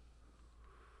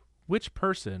 Which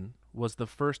person was the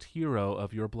first hero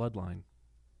of your bloodline?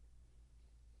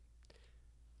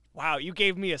 Wow, you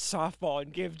gave me a softball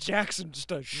and gave Jackson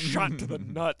just a shot to the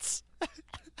nuts.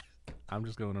 I'm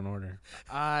just going in order.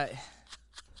 I'm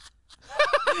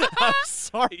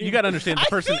sorry. You got to understand, the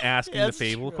person asking the that's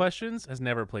Fable true. questions has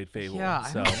never played Fable. Yeah,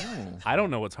 so I don't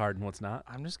know what's hard and what's not.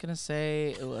 I'm just gonna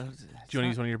say. Do you want to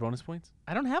use one of your bonus points?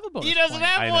 I don't have a bonus. He doesn't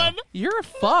point. I have know. one. You're a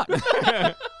fuck.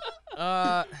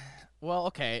 Well,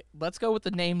 okay. Let's go with the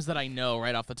names that I know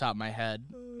right off the top of my head.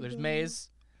 There's Maze.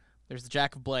 There's the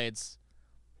Jack of Blades.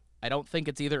 I don't think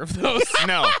it's either of those.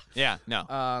 No. Yeah.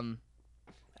 No.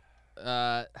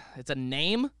 It's a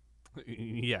name.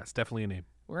 Yes, definitely a name.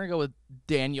 We're gonna go with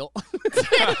Daniel.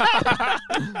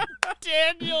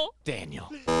 Daniel.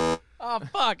 Oh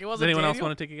fuck! It Does wasn't. anyone else Daniel?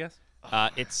 want to take a guess?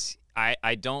 It's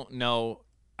I don't know.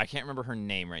 I can't remember her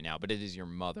name right now, but it is your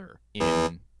mother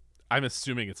in. I'm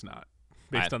assuming it's not,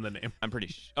 based I- on the name. I'm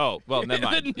pretty. Oh well, never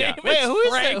mind. The Yeah. name Wait, is who is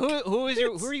Frank. that?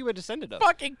 Who are you a descendant of?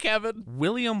 Fucking Kevin.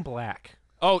 William Black.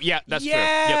 Oh yeah, that's true.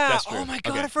 Yep, that's true. Oh my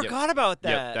god, Okay, I forgot about that.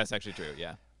 Yep, that's actually true.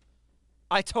 Yeah.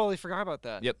 I totally forgot about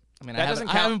that. Yep. I mean, That I doesn't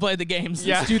haven't count. played the game since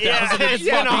Yeah. 2000. Yeah, it's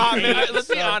been a hot minute. Let's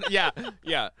be honest. Yeah.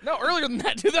 Yeah. No, earlier than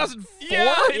that, 2004.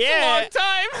 Yeah, It's yeah. a long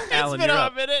time. Alan, it's been you're a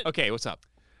up. minute. Okay. What's up?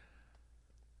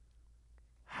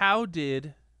 How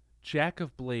did Jack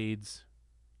of Blades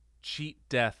cheat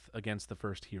death against the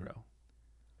first hero?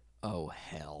 Oh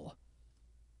hell.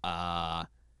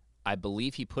 I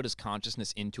believe he put his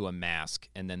consciousness into a mask,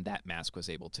 and then that mask was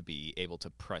able to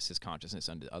press his consciousness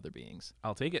onto other beings.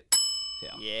 I'll take it.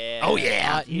 Yeah. Oh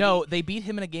yeah. No, they beat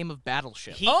him in a game of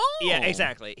Battleship. Yeah,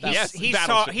 exactly. Yes, he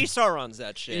Battleship. Sauron's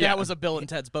that shit. That was a Bill and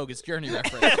Ted's Bogus Journey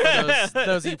reference for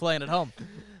those of you playing at home.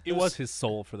 It was his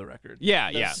soul, for the record. Yeah.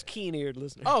 Yeah. Those keen-eared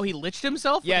listeners. Oh, he liched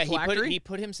himself? Yeah, with the phylactery? he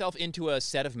put himself into a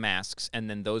set of masks, and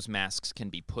then those masks can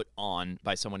be put on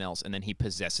by someone else, and then he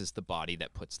possesses the body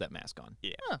that puts that mask on.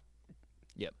 Yeah. Huh.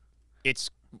 Yep. It's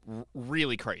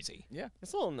really crazy,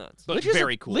 It's a little nuts. but Liches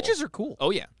very are, cool. Liches are cool. Oh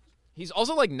yeah. He's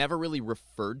also like never really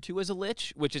referred to as a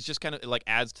lich, which is just kind of like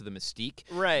adds to the mystique.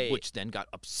 Right. Which then got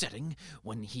upsetting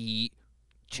when he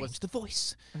changed the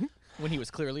voice. When he was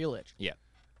clearly a lich. Yeah.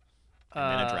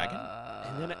 And then a dragon.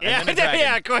 And then and then a dragon.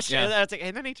 yeah, question. Yeah. That's like,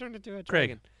 and then he turned into a Craig.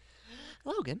 dragon.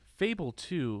 Logan. Fable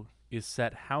 2 is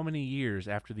set how many years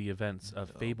after the events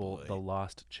of Fable The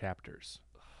Lost Chapters?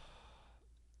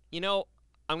 You know,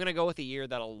 I'm going to go with a year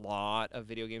that a lot of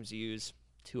video games use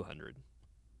 200.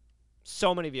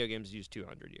 So many video games use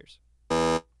 200 years.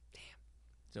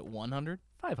 Is it 100?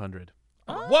 500.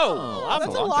 Whoa! that's a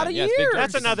lot of Yeah, it's big years.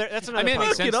 That's another. That's another. I mean, it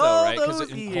makes point. sense at though, all right? 'Cause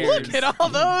those it years. incorporates- Look at all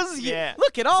those. Yeah.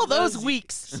 Look at all those Those-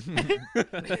 weeks.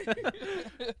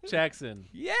 Jackson.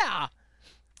 Yeah.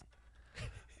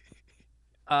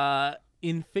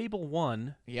 In Fable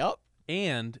 1 Yep.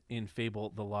 and in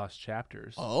Fable The Lost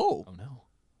Chapters, Oh. Oh no.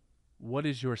 what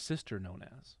is your sister known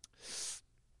as?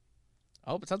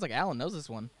 Oh, it sounds like Alan knows this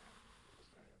one.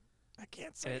 I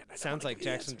can't say it. Sounds like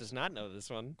Jackson does not know this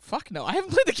one. Fuck no, I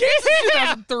haven't played the game since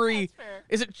 2003.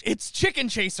 Is it? It's Chicken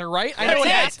Chaser, right? I know it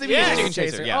Yeah, has to be yeah. Chicken Chicken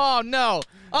Chaser, Chaser. yeah. Oh no.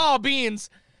 Oh beans.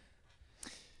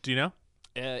 Do you know?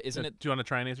 Isn't it? Do you want to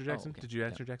try and answer, Jackson? okay. Did you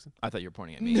answer, Jackson? I thought you were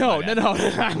pointing at me. No, My no,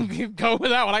 bad. no. I'm going with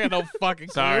that one. I got no fucking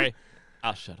clue. Sorry.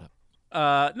 I'll shut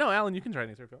up. No, Alan, you can try and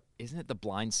answer. Isn't it the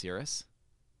blind Cirrus?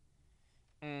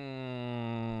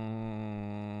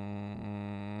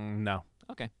 No.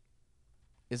 Okay.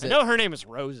 Is I it? know her name is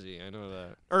Rosie. I know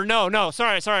that. Or no.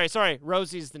 Sorry.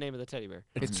 Rosie's the name of the teddy bear.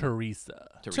 It's Teresa.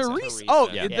 Teresa. Oh,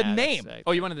 Yeah. the name.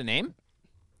 Oh, you wanted the name?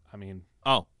 I mean,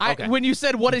 Oh, okay. When you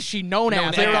said what is she known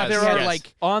as, Known as, there are yes.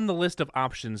 like. on the list of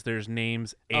options, there's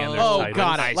names and there's Oh, titles.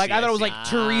 got it. I Like see, I thought I it was see. like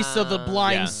Teresa, the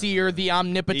blind seer, the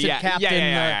omnipotent captain.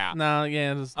 Yeah. No,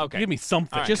 just Okay. give me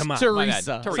something. All right. Just Come on.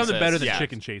 Teresa. Teresa. Something better than Yeah.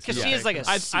 Chicken Chaser. Because she is like a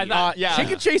I C. thought, yeah.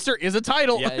 Chicken Chaser is a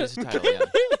title. Yeah, it's a title,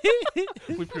 yeah.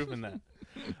 We've proven that.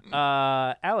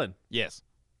 Alan, Yes.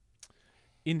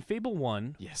 in Fable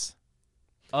 1, Yes.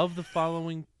 of the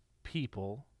following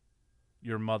people,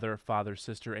 your mother, father,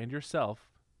 sister, and yourself,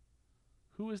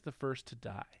 who is the first to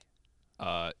die?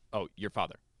 Your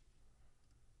father.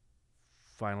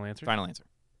 Final answer? Final answer.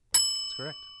 That's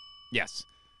correct. Yes.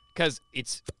 Because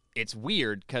it's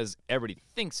weird because everybody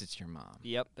thinks it's your mom.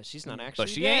 Yep, but she's not actually But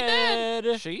she dead.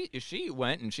 ain't dead. She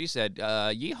went and she said,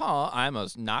 yeehaw, I'm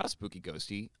not a spooky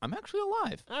ghosty. I'm actually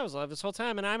alive. I was alive this whole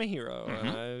time, and I'm a hero.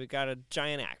 I got a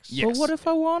giant axe. Yes. But what if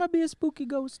I want to be a spooky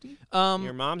ghosty?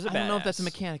 Your mom's a I don't know if that's a badass.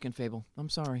 mechanic in Fable. I'm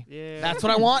sorry. Yeah. That's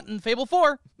what I want in Fable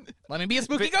 4. Let me be a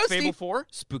spooky ghosty. Fable 4?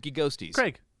 Spooky ghosties.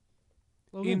 Craig,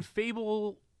 in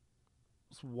Fables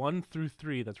 1 through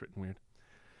 3, that's written weird,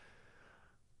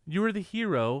 you are the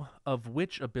hero of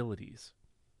which abilities?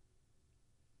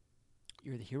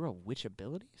 You're the hero of which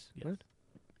abilities? Yes. What?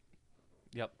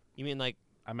 Yep. You mean like,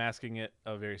 I'm asking it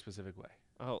a very specific way.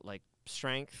 like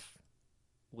strength,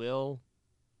 will?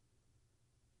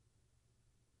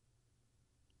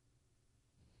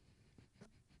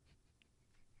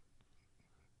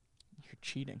 You're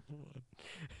cheating.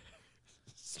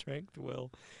 Strength,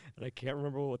 will, and I can't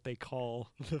remember what they call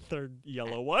the third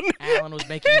yellow one. Alan was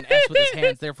making an S with his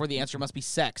hands, therefore the answer must be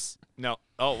sex. No.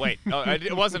 Oh, wait. Oh,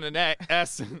 it wasn't an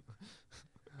S.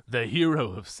 The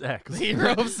hero of sex.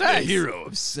 Hero of sex. hero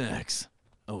of sex.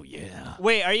 Oh, yeah.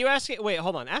 Wait, are you asking? Wait,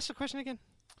 hold on. Ask the question again.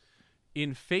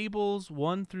 In Fables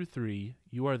 1 through 3,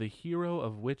 you are the hero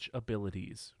of which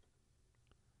abilities?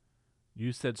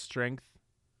 You said strength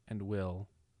and will.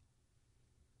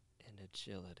 And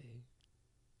agility.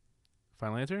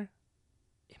 Final answer?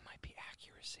 It might be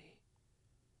accuracy.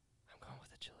 I'm going with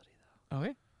agility though.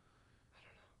 Okay.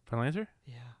 Final answer?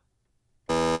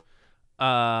 Yeah.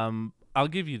 I'll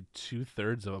give you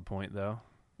 2/3 of a point though.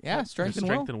 Yeah, strength and will.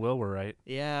 Strength and will were right.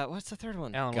 Yeah. What's the third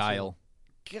one? Alan, what's Guile.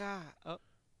 God. Oh,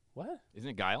 What? Isn't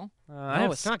it Guile?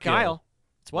 no, it's not guile.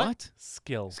 It's what?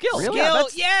 Skill. Skill. Really? Skill.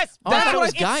 That's- Yes. Oh, I thought it was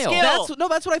it's Guile. Skill.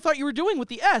 That's what I thought you were doing with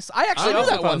the S. I actually knew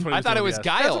also that thought it one. was funny. I thought it was Yes.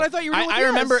 Guile. That's what I thought you were doing with I the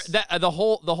remember S. that the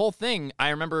whole thing. I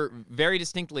remember very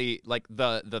distinctly, like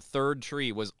the third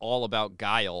tree was all about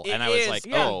Guile, It and I was is, like,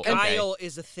 yeah. oh, okay. Guile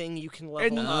is a thing you can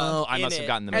level And- up. Oh, I in must have it.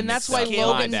 gotten them And that's mixed why up.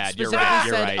 Logan My bad. You're specifically right.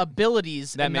 You're said right.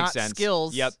 abilities That and makes not sense.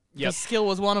 skills. Yep. because skill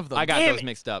was one of them. I got Damn those it.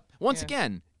 mixed up. Once Yeah.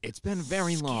 again, it's been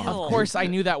very long. Skill. Of course, I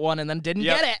knew that one and then didn't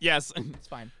Yep. get it. Yes. It's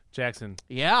fine. Jackson,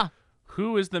 Yeah.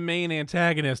 who is the main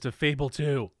antagonist of Fable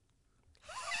 2?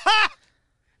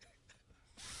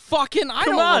 Fucking, I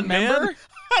Come don't on, remember. man.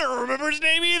 I don't remember his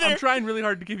name either. I'm trying really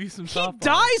hard to give you some He softball.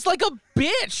 dies like a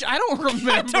bitch. I don't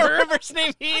remember. I don't remember his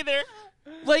name either.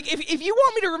 Like, if you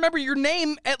want me to remember your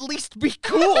name, at least be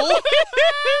cool.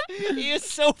 He is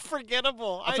so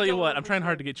forgettable. I'll tell you what, I'm trying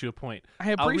hard to get you a point.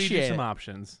 I I'll read you appreciate some it.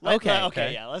 options. Okay.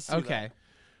 Okay. Yeah. Let's do Okay.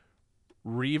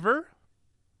 Reaver,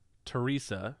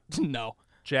 Teresa, No.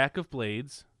 Jack of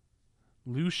Blades,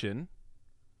 Lucian,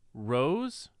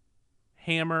 Rose,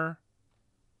 Hammer,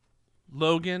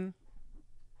 Logan,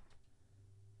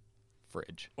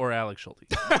 Fridge. or Alex Schulte.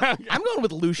 I'm going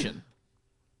with Lucian.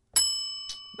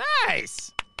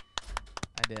 Nice.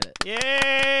 I did it. that.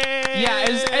 Yay! Yeah,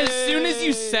 as soon as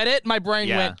you said it, my brain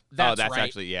went, that's that's right.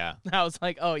 actually, yeah. I was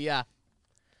like, oh, yeah.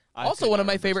 I Also, couldn't one of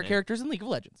my remember his favorite name. characters in League of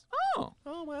Legends. Oh.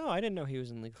 Oh wow! I didn't know he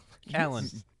was in League of Legends.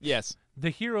 Alan, Yes. the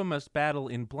hero must battle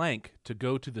in blank to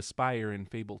go to the spire in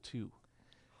Fable 2.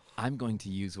 I'm going to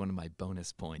use one of my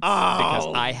bonus points Oh.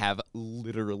 because I have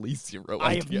literally zero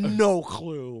I have idea. no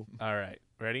clue. All right,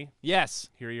 ready? Yes.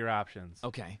 Here are your options.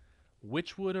 Okay.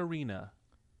 Witchwood Arena,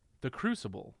 the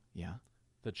Crucible, Yeah.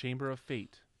 the Chamber of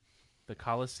Fate, the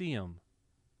Colosseum,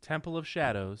 Temple of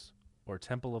Shadows, or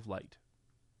Temple of Light.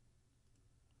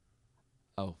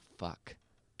 Oh, fuck.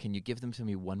 Can you give them to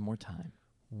me one more time?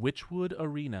 Witchwood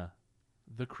Arena,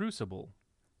 the Crucible,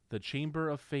 the Chamber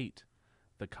of Fate,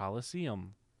 the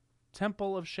Colosseum,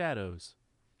 Temple of Shadows,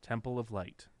 Temple of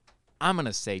Light. I'm going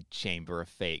to say Chamber of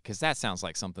Fate because that sounds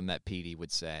like something that Petey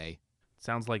would say.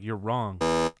 Sounds like you're wrong.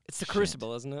 It's the Shit.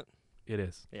 Crucible, isn't it? It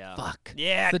is. Yeah. Fuck.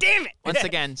 Yeah. Damn it! Once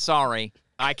again, sorry.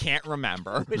 I can't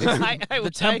remember. Which is, I The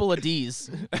would Temple of D's.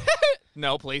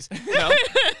 No, please. No.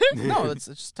 No, it's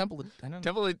just Temple. I don't know.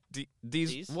 Temple of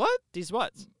D's. What? D's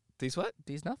what? D's what?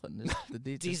 D's nothing.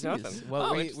 D's nothing.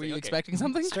 Well, were Interesting. you Okay. expecting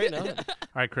something? Straight up. All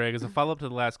right, Craig, as a follow-up to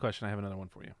the last question, I have another one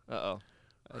for you. Uh-oh.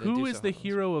 Who is the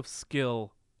hero of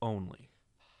skill only?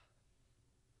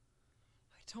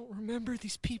 I don't remember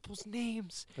these people's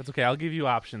names. That's okay. I'll give you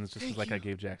options just Thank like I you.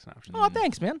 gave Jackson options. Oh,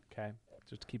 thanks, man. Okay,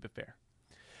 just to keep it fair.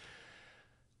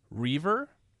 Reaver,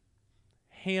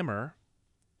 Hammer,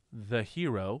 the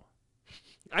hero,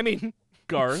 I mean,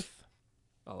 Garth,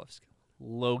 all of skill.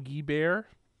 Logie Bear,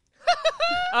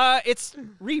 It's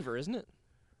Reaver, isn't it?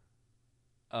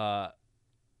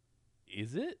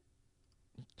 is it?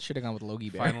 Should have gone with Logie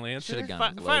Bear. Final answer? Should've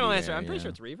gone. Final Logie answer. Bear, I'm pretty yeah. sure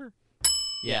it's Reaver.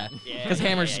 Yeah. Yeah. Because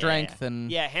Hammer's strength yeah.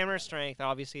 and Yeah, hammer strength.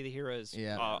 Obviously, the heroes.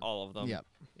 Yeah. All of them. Yeah.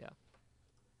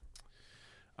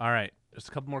 All right, just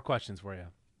a couple more questions for you.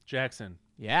 Jackson.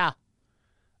 Yeah.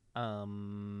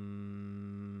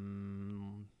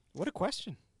 What a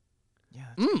question. Yeah.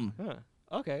 Huh.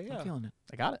 Okay. I'm Yeah. feeling it.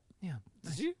 I got it. Yeah.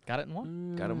 Did you? Got it in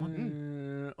one. Got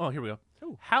him Oh, here we go.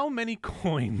 How many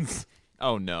coins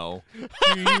Oh no.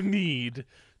 do you need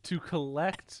to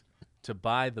collect to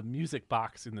buy the music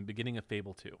box in the beginning of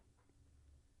Fable 2?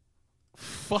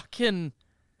 Fucking.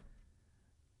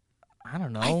 I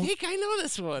don't know. I think I know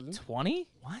this one. 20?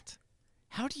 What?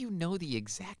 How do you know the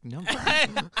exact number?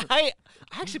 I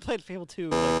actually played Fable 2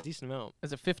 like a decent amount.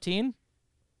 Is it 15?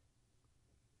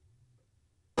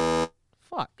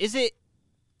 Fuck. Is it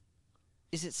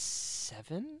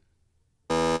 7?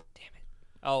 Damn it.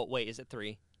 Oh, wait, is it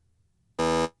 3?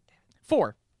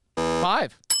 4.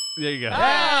 5. There you go.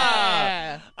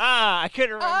 I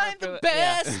couldn't remember. I'm if the it-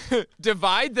 best.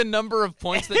 Divide the number of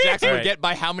points that Jackson All would right. get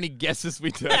by how many guesses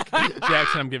we took.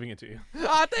 Jackson, I'm giving it to you.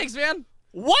 Oh, thanks, man.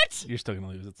 What? You're still going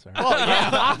to lose. It's sorry. Oh, yeah,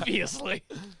 obviously.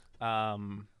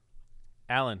 Alan.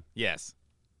 Yes.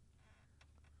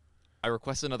 I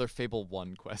request another Fable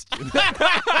 1 question.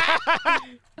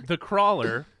 The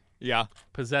crawler Yeah.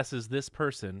 possesses this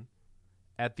person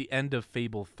at the end of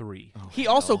Fable 3. He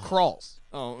also crawls.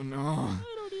 Oh no.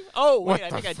 Oh, wait, What I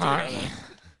the think I do fuck? know that.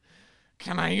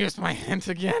 Can I use my hint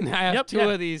again? I have Yep, two yeah.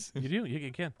 of these. You do?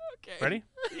 You can. Okay. Ready?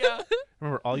 Yeah.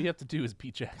 Remember, all you have to do is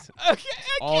beat Jackson. Okay.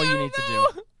 All you need to do.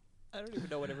 I don't even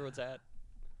know what everyone's at.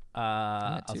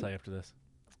 I'll tell you after this.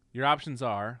 Your options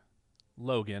are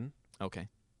Logan, Okay.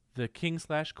 the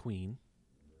King/Queen,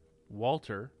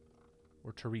 Walter,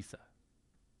 or Teresa.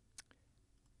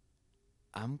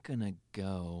 I'm gonna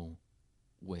go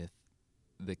with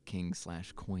the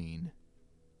King/Queen.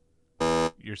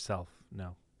 Yourself.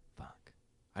 No. Fuck.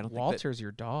 I don't Walter's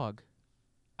your dog.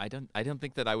 think that I don't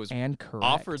think that I was And correct.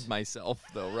 offered myself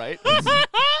though, right?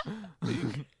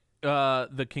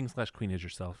 The King/Queen is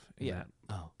yourself. In Yeah. That,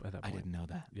 Oh, at that I point. didn't know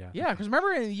that. Yeah. Yeah, because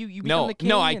remember you become No, the king.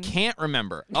 no, I and- can't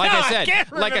remember. Like I I said, can't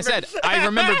remember. I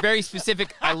remember very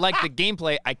specific. I like the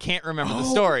gameplay. I can't remember the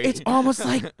story. It's almost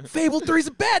like Fable 3's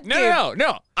a bad game.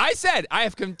 No. I said I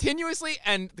have continuously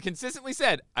and consistently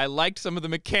said I liked some of the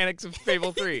mechanics of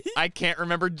Fable 3. I can't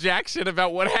remember jack shit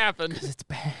about what happened. It's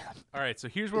bad. All right, so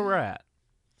here's where we're at.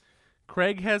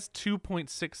 Craig has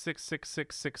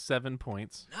 2.666667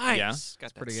 points. Nice. Yeah. Got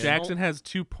that pretty good. Jackson has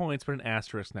 2 points, but an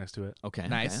asterisk next to it. Okay.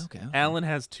 Nice. Okay. Alan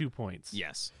has 2 points.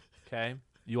 Yes. Okay.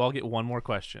 You all get one more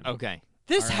question. Okay.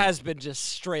 This has been just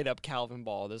straight up Calvin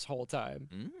Ball this whole time.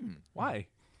 Why?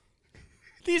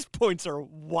 These points are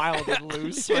wild and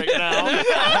loose right now.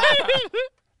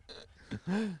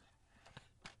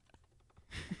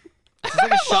 It's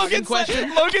like a shotgun question.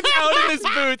 Logan's out in his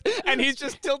booth, and he's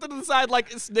just tilted to the side,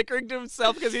 like snickering to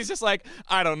himself because he's just like,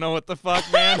 I don't know what the fuck,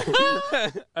 man.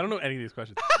 I don't know any of these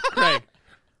questions. Craig,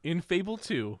 in Fable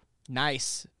 2,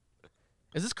 Nice.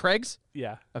 Is this Craig's?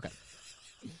 yeah. Okay.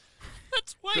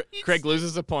 That's why he's Craig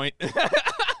loses a point.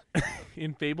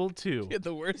 In Fable 2,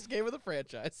 The worst game of the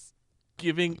franchise.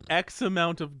 giving X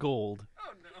amount of gold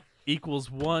equals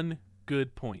 1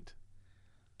 good point.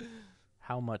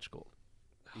 How much gold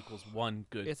equals 1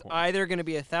 good It's point? either going to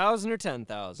be 1,000 or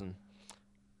 10,000.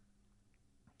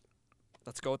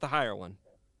 Let's go with the higher one.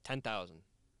 10,000.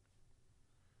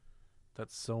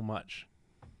 That's so much.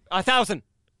 1,000.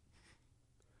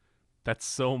 That's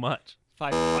so much.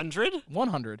 500.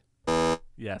 100.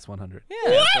 Yes, 100. Yeah.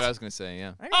 That's what I was gonna say.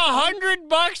 Yeah.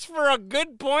 $100 for a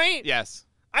good point. Yes.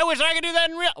 I wish I could do that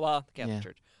in real. Well, the Catholic Yeah.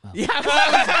 Church. Yeah, I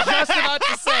was just about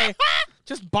to say,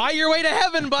 just buy your way to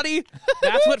heaven, buddy.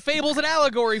 That's what Fable's an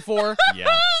allegory for.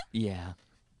 Yeah. Yeah.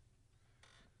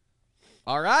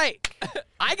 All right.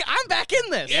 I'm back in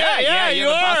this. Yeah, you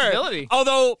have a are. possibility.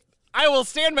 Although I will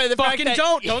stand by the fact Fucking that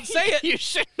don't say it. You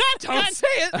should not. Don't say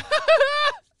it.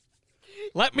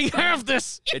 Let me have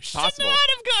this. It's possible. Should not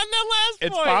have gotten that last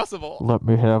It's point. possible. Let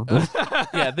me have this.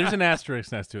 Yeah, there's an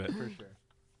asterisk next to it for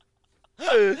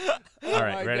sure. All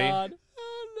right, ready? God.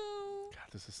 Oh God,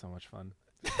 this is so much fun.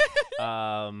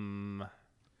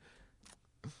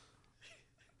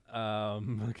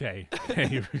 Okay.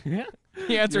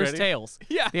 The answer is ready? Tails.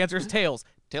 Yeah. The answer is Tails.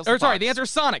 Tails Or the sorry, Fox. the answer is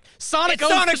Sonic. Sonic It's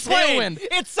owns Sonic's the Tailwind. Plane.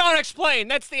 It's Sonic's Plane.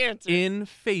 That's the answer. In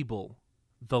Fable,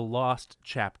 The Lost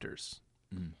Chapters,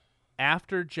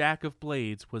 after Jack of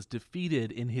Blades was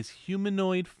defeated in his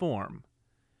humanoid form,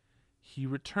 he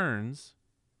returns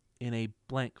in a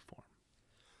blank form.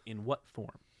 In what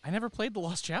form? I never played the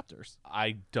Lost Chapters.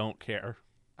 I don't care.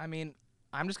 I mean,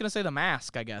 I'm just gonna say the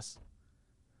mask, I guess.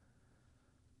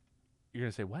 You're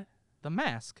going to say what? The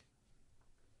mask.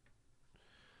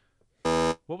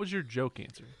 What was your joke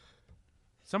answer?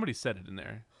 Somebody said it in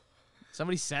there.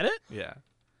 Somebody said it? Yeah.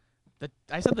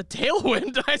 I said the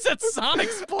Tailwind. I said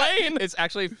Sonic's plane. It's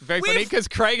actually very funny because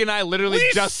Craig and I literally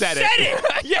just said it.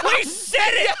 Yeah. We said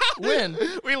it. When?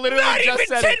 We literally Not just even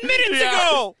said 10 it. minutes Yeah.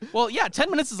 ago. Well, yeah,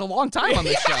 10 minutes is a long time on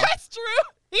this show. That's true.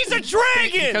 He's a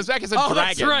dragon. He comes back as a Oh, dragon.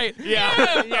 that's right.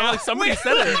 Yeah. Like somebody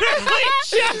said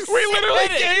it. We literally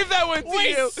gave that one to We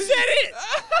you. said it.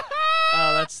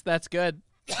 Oh, that's good.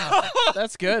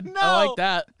 That's good. I like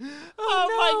that.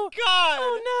 Oh my God.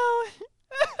 Oh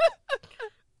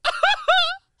no.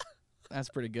 That's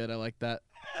pretty good. I like that.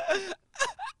 We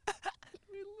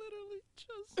literally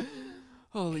just.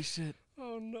 Holy shit.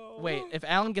 Oh no. Wait, if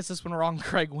Alan gets this one wrong,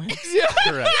 Craig wins.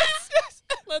 Correct.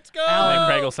 Let's go. Alan, And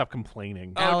Craig will stop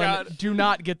complaining. Alan, God. do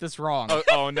not get this wrong.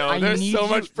 Oh no. I There's need so you-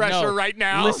 much pressure no, right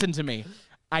now. Listen to me.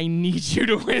 I need you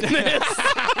to win this.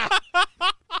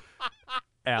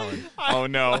 Alan. Oh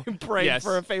no. I'm praying Yes.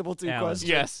 for a Fable 2 Alan. question.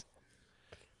 Yes.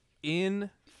 In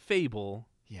Fable,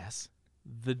 Yes.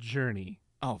 The Journey,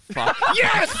 Oh fuck.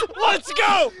 Yes. Let's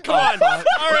go. Come on.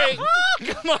 All right.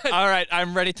 Come on. All right,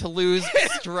 I'm ready to lose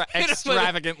Hit him with it.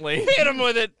 extravagantly. Hit him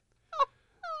with it.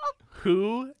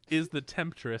 who is the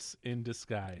Temptress in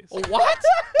disguise? What?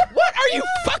 What are you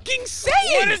fucking saying?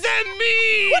 What does that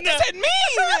mean? What does it mean?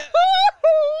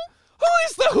 Who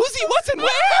is the who's he, what's and where?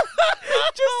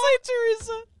 Just say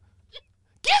Teresa.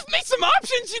 Give me some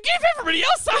options. You gave everybody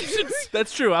else options.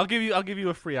 That's true. I'll give you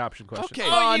a free option question. Okay.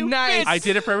 Oh, you nice. I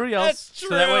did it for everybody else, That's so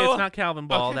that way true. it's not Calvin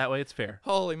Ball. That way it's fair.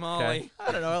 Holy moly. Okay.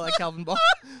 I don't know. I like Calvin Ball.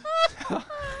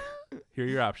 Here are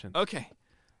your options: Okay.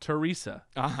 Teresa,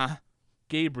 Uh-huh.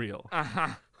 Gabriel,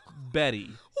 Uh-huh.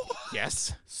 Betty,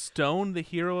 Yes. Stone, the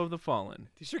hero of the fallen,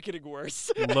 These are getting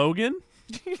worse. Logan,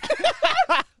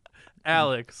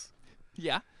 Alex,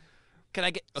 Yeah. Can I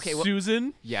get okay, well,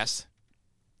 Susan, yes.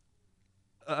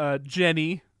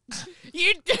 Jenny,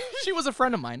 She was a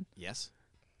friend of mine. Yes.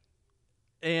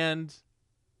 and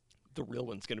The real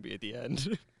one's gonna be at the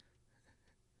end.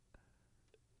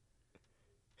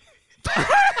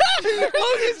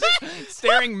 Logan's just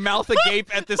staring mouth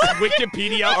agape at this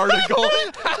Wikipedia article.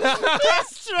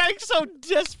 Strike so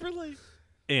desperately.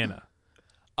 Anna.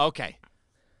 Okay.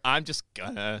 I'm just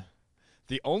gonna.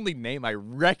 The only name I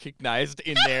recognized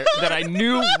in there that I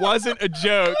knew wasn't a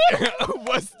joke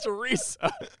was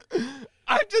Teresa.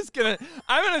 I'm gonna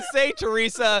say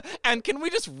Teresa, and can we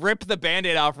just rip the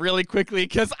Band-Aid off really quickly?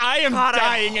 Because I am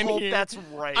dying in here. That's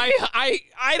right.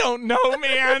 I don't know,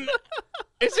 man.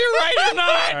 Is it right or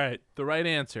not? All right. The right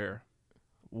answer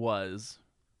was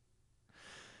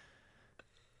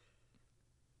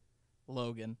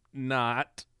Logan.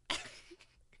 not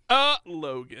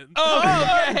Logan.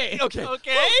 Okay.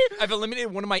 Okay. I've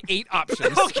eliminated one of my 8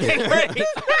 options. Okay, great.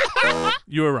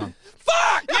 You were wrong.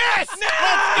 Fuck! Yes! It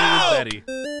was Betty.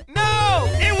 No!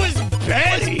 It was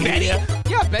Betty.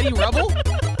 Yeah, Betty Rubble.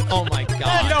 Oh my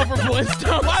god. No, for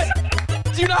Flintstones.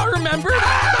 What? Do you not remember the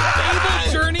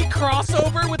Fable Journey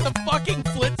crossover with the fucking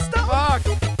Flintstones?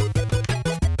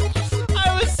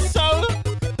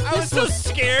 I was so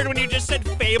scared when you just said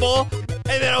Fable, and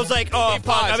then I was like, oh,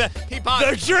 fuck. He paused.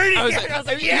 The Journey. I was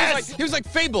like, yes. he was like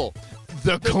Fable,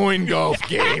 the coin golf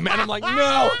game, and I'm like,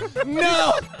 no.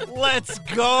 Let's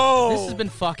go. This has been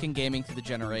fucking gaming through the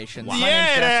generations. My Yeah,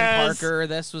 name's it Justin has. Parker.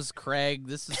 This was Craig.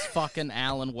 This is fucking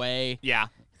Alan Way. Yeah.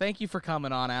 Thank you for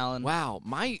coming on, Alan. Wow,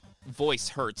 my voice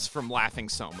hurts from laughing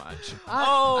so much.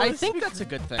 I think that's a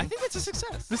good thing. I think that's a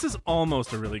success. This is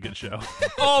almost a really good show.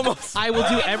 Almost. I will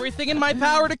do everything in my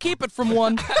power to keep it from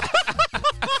one.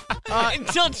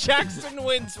 Until Jackson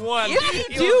wins one. If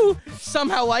you do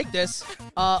somehow like this,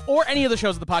 or any of the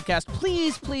shows of the podcast,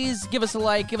 please give us a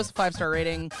like, give us a 5-star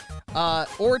rating.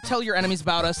 Or tell your enemies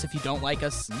about us if you don't like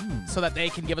us, so that they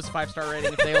can give us a 5-star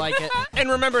rating if they like it. And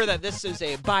remember that this is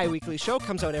a bi-weekly show,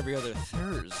 comes out every other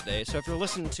Thursday. So if you're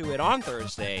listening to it on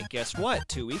Thursday, guess what?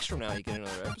 2 weeks from now, you get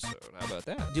another episode. How about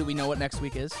that? Do we know what next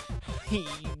week is?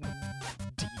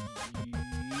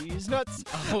 He's nuts.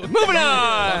 Moving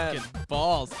on. Fucking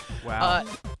balls. Wow.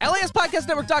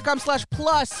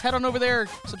 LASpodcastnetwork.com/plus. Head on over there.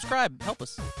 Subscribe. Help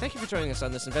us. Thank you for joining us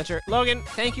on this adventure. Logan,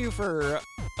 thank you for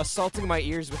assaulting my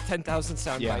ears with 10,000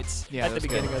 sound bites Yeah, at that the was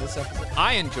beginning good. of this episode.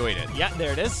 I enjoyed it. Yeah,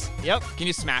 there it is. Yep. Can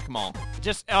you smack them all?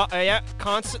 Just,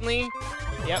 constantly.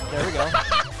 Yep, there we go.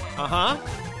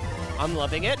 I'm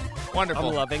loving it. Wonderful.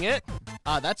 I'm loving it.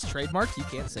 That's trademarked. You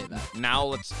can't say that. Now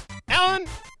let's... Alan,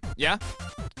 Yeah?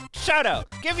 shout out.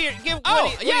 What do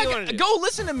you want to do? Go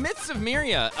listen to Myths of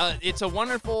Myria. It's a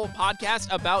wonderful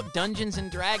podcast about Dungeons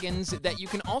and Dragons that you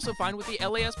can also find with the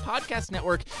LAS Podcast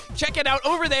Network. Check it out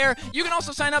over there. You can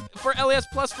also sign up for LAS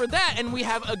Plus for that, and we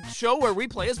have a show where we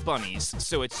play as bunnies,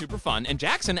 so it's super fun. And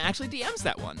Jackson actually DMs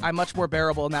that one. I'm much more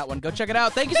bearable in that one. Go check it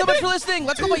out. Thank you so much for listening.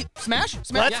 Let's go play Smash.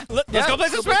 Let's go play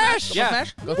some Smash.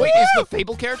 Go Wait, play is the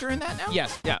Fable character in that now?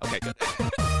 Yes. Yeah, okay, good.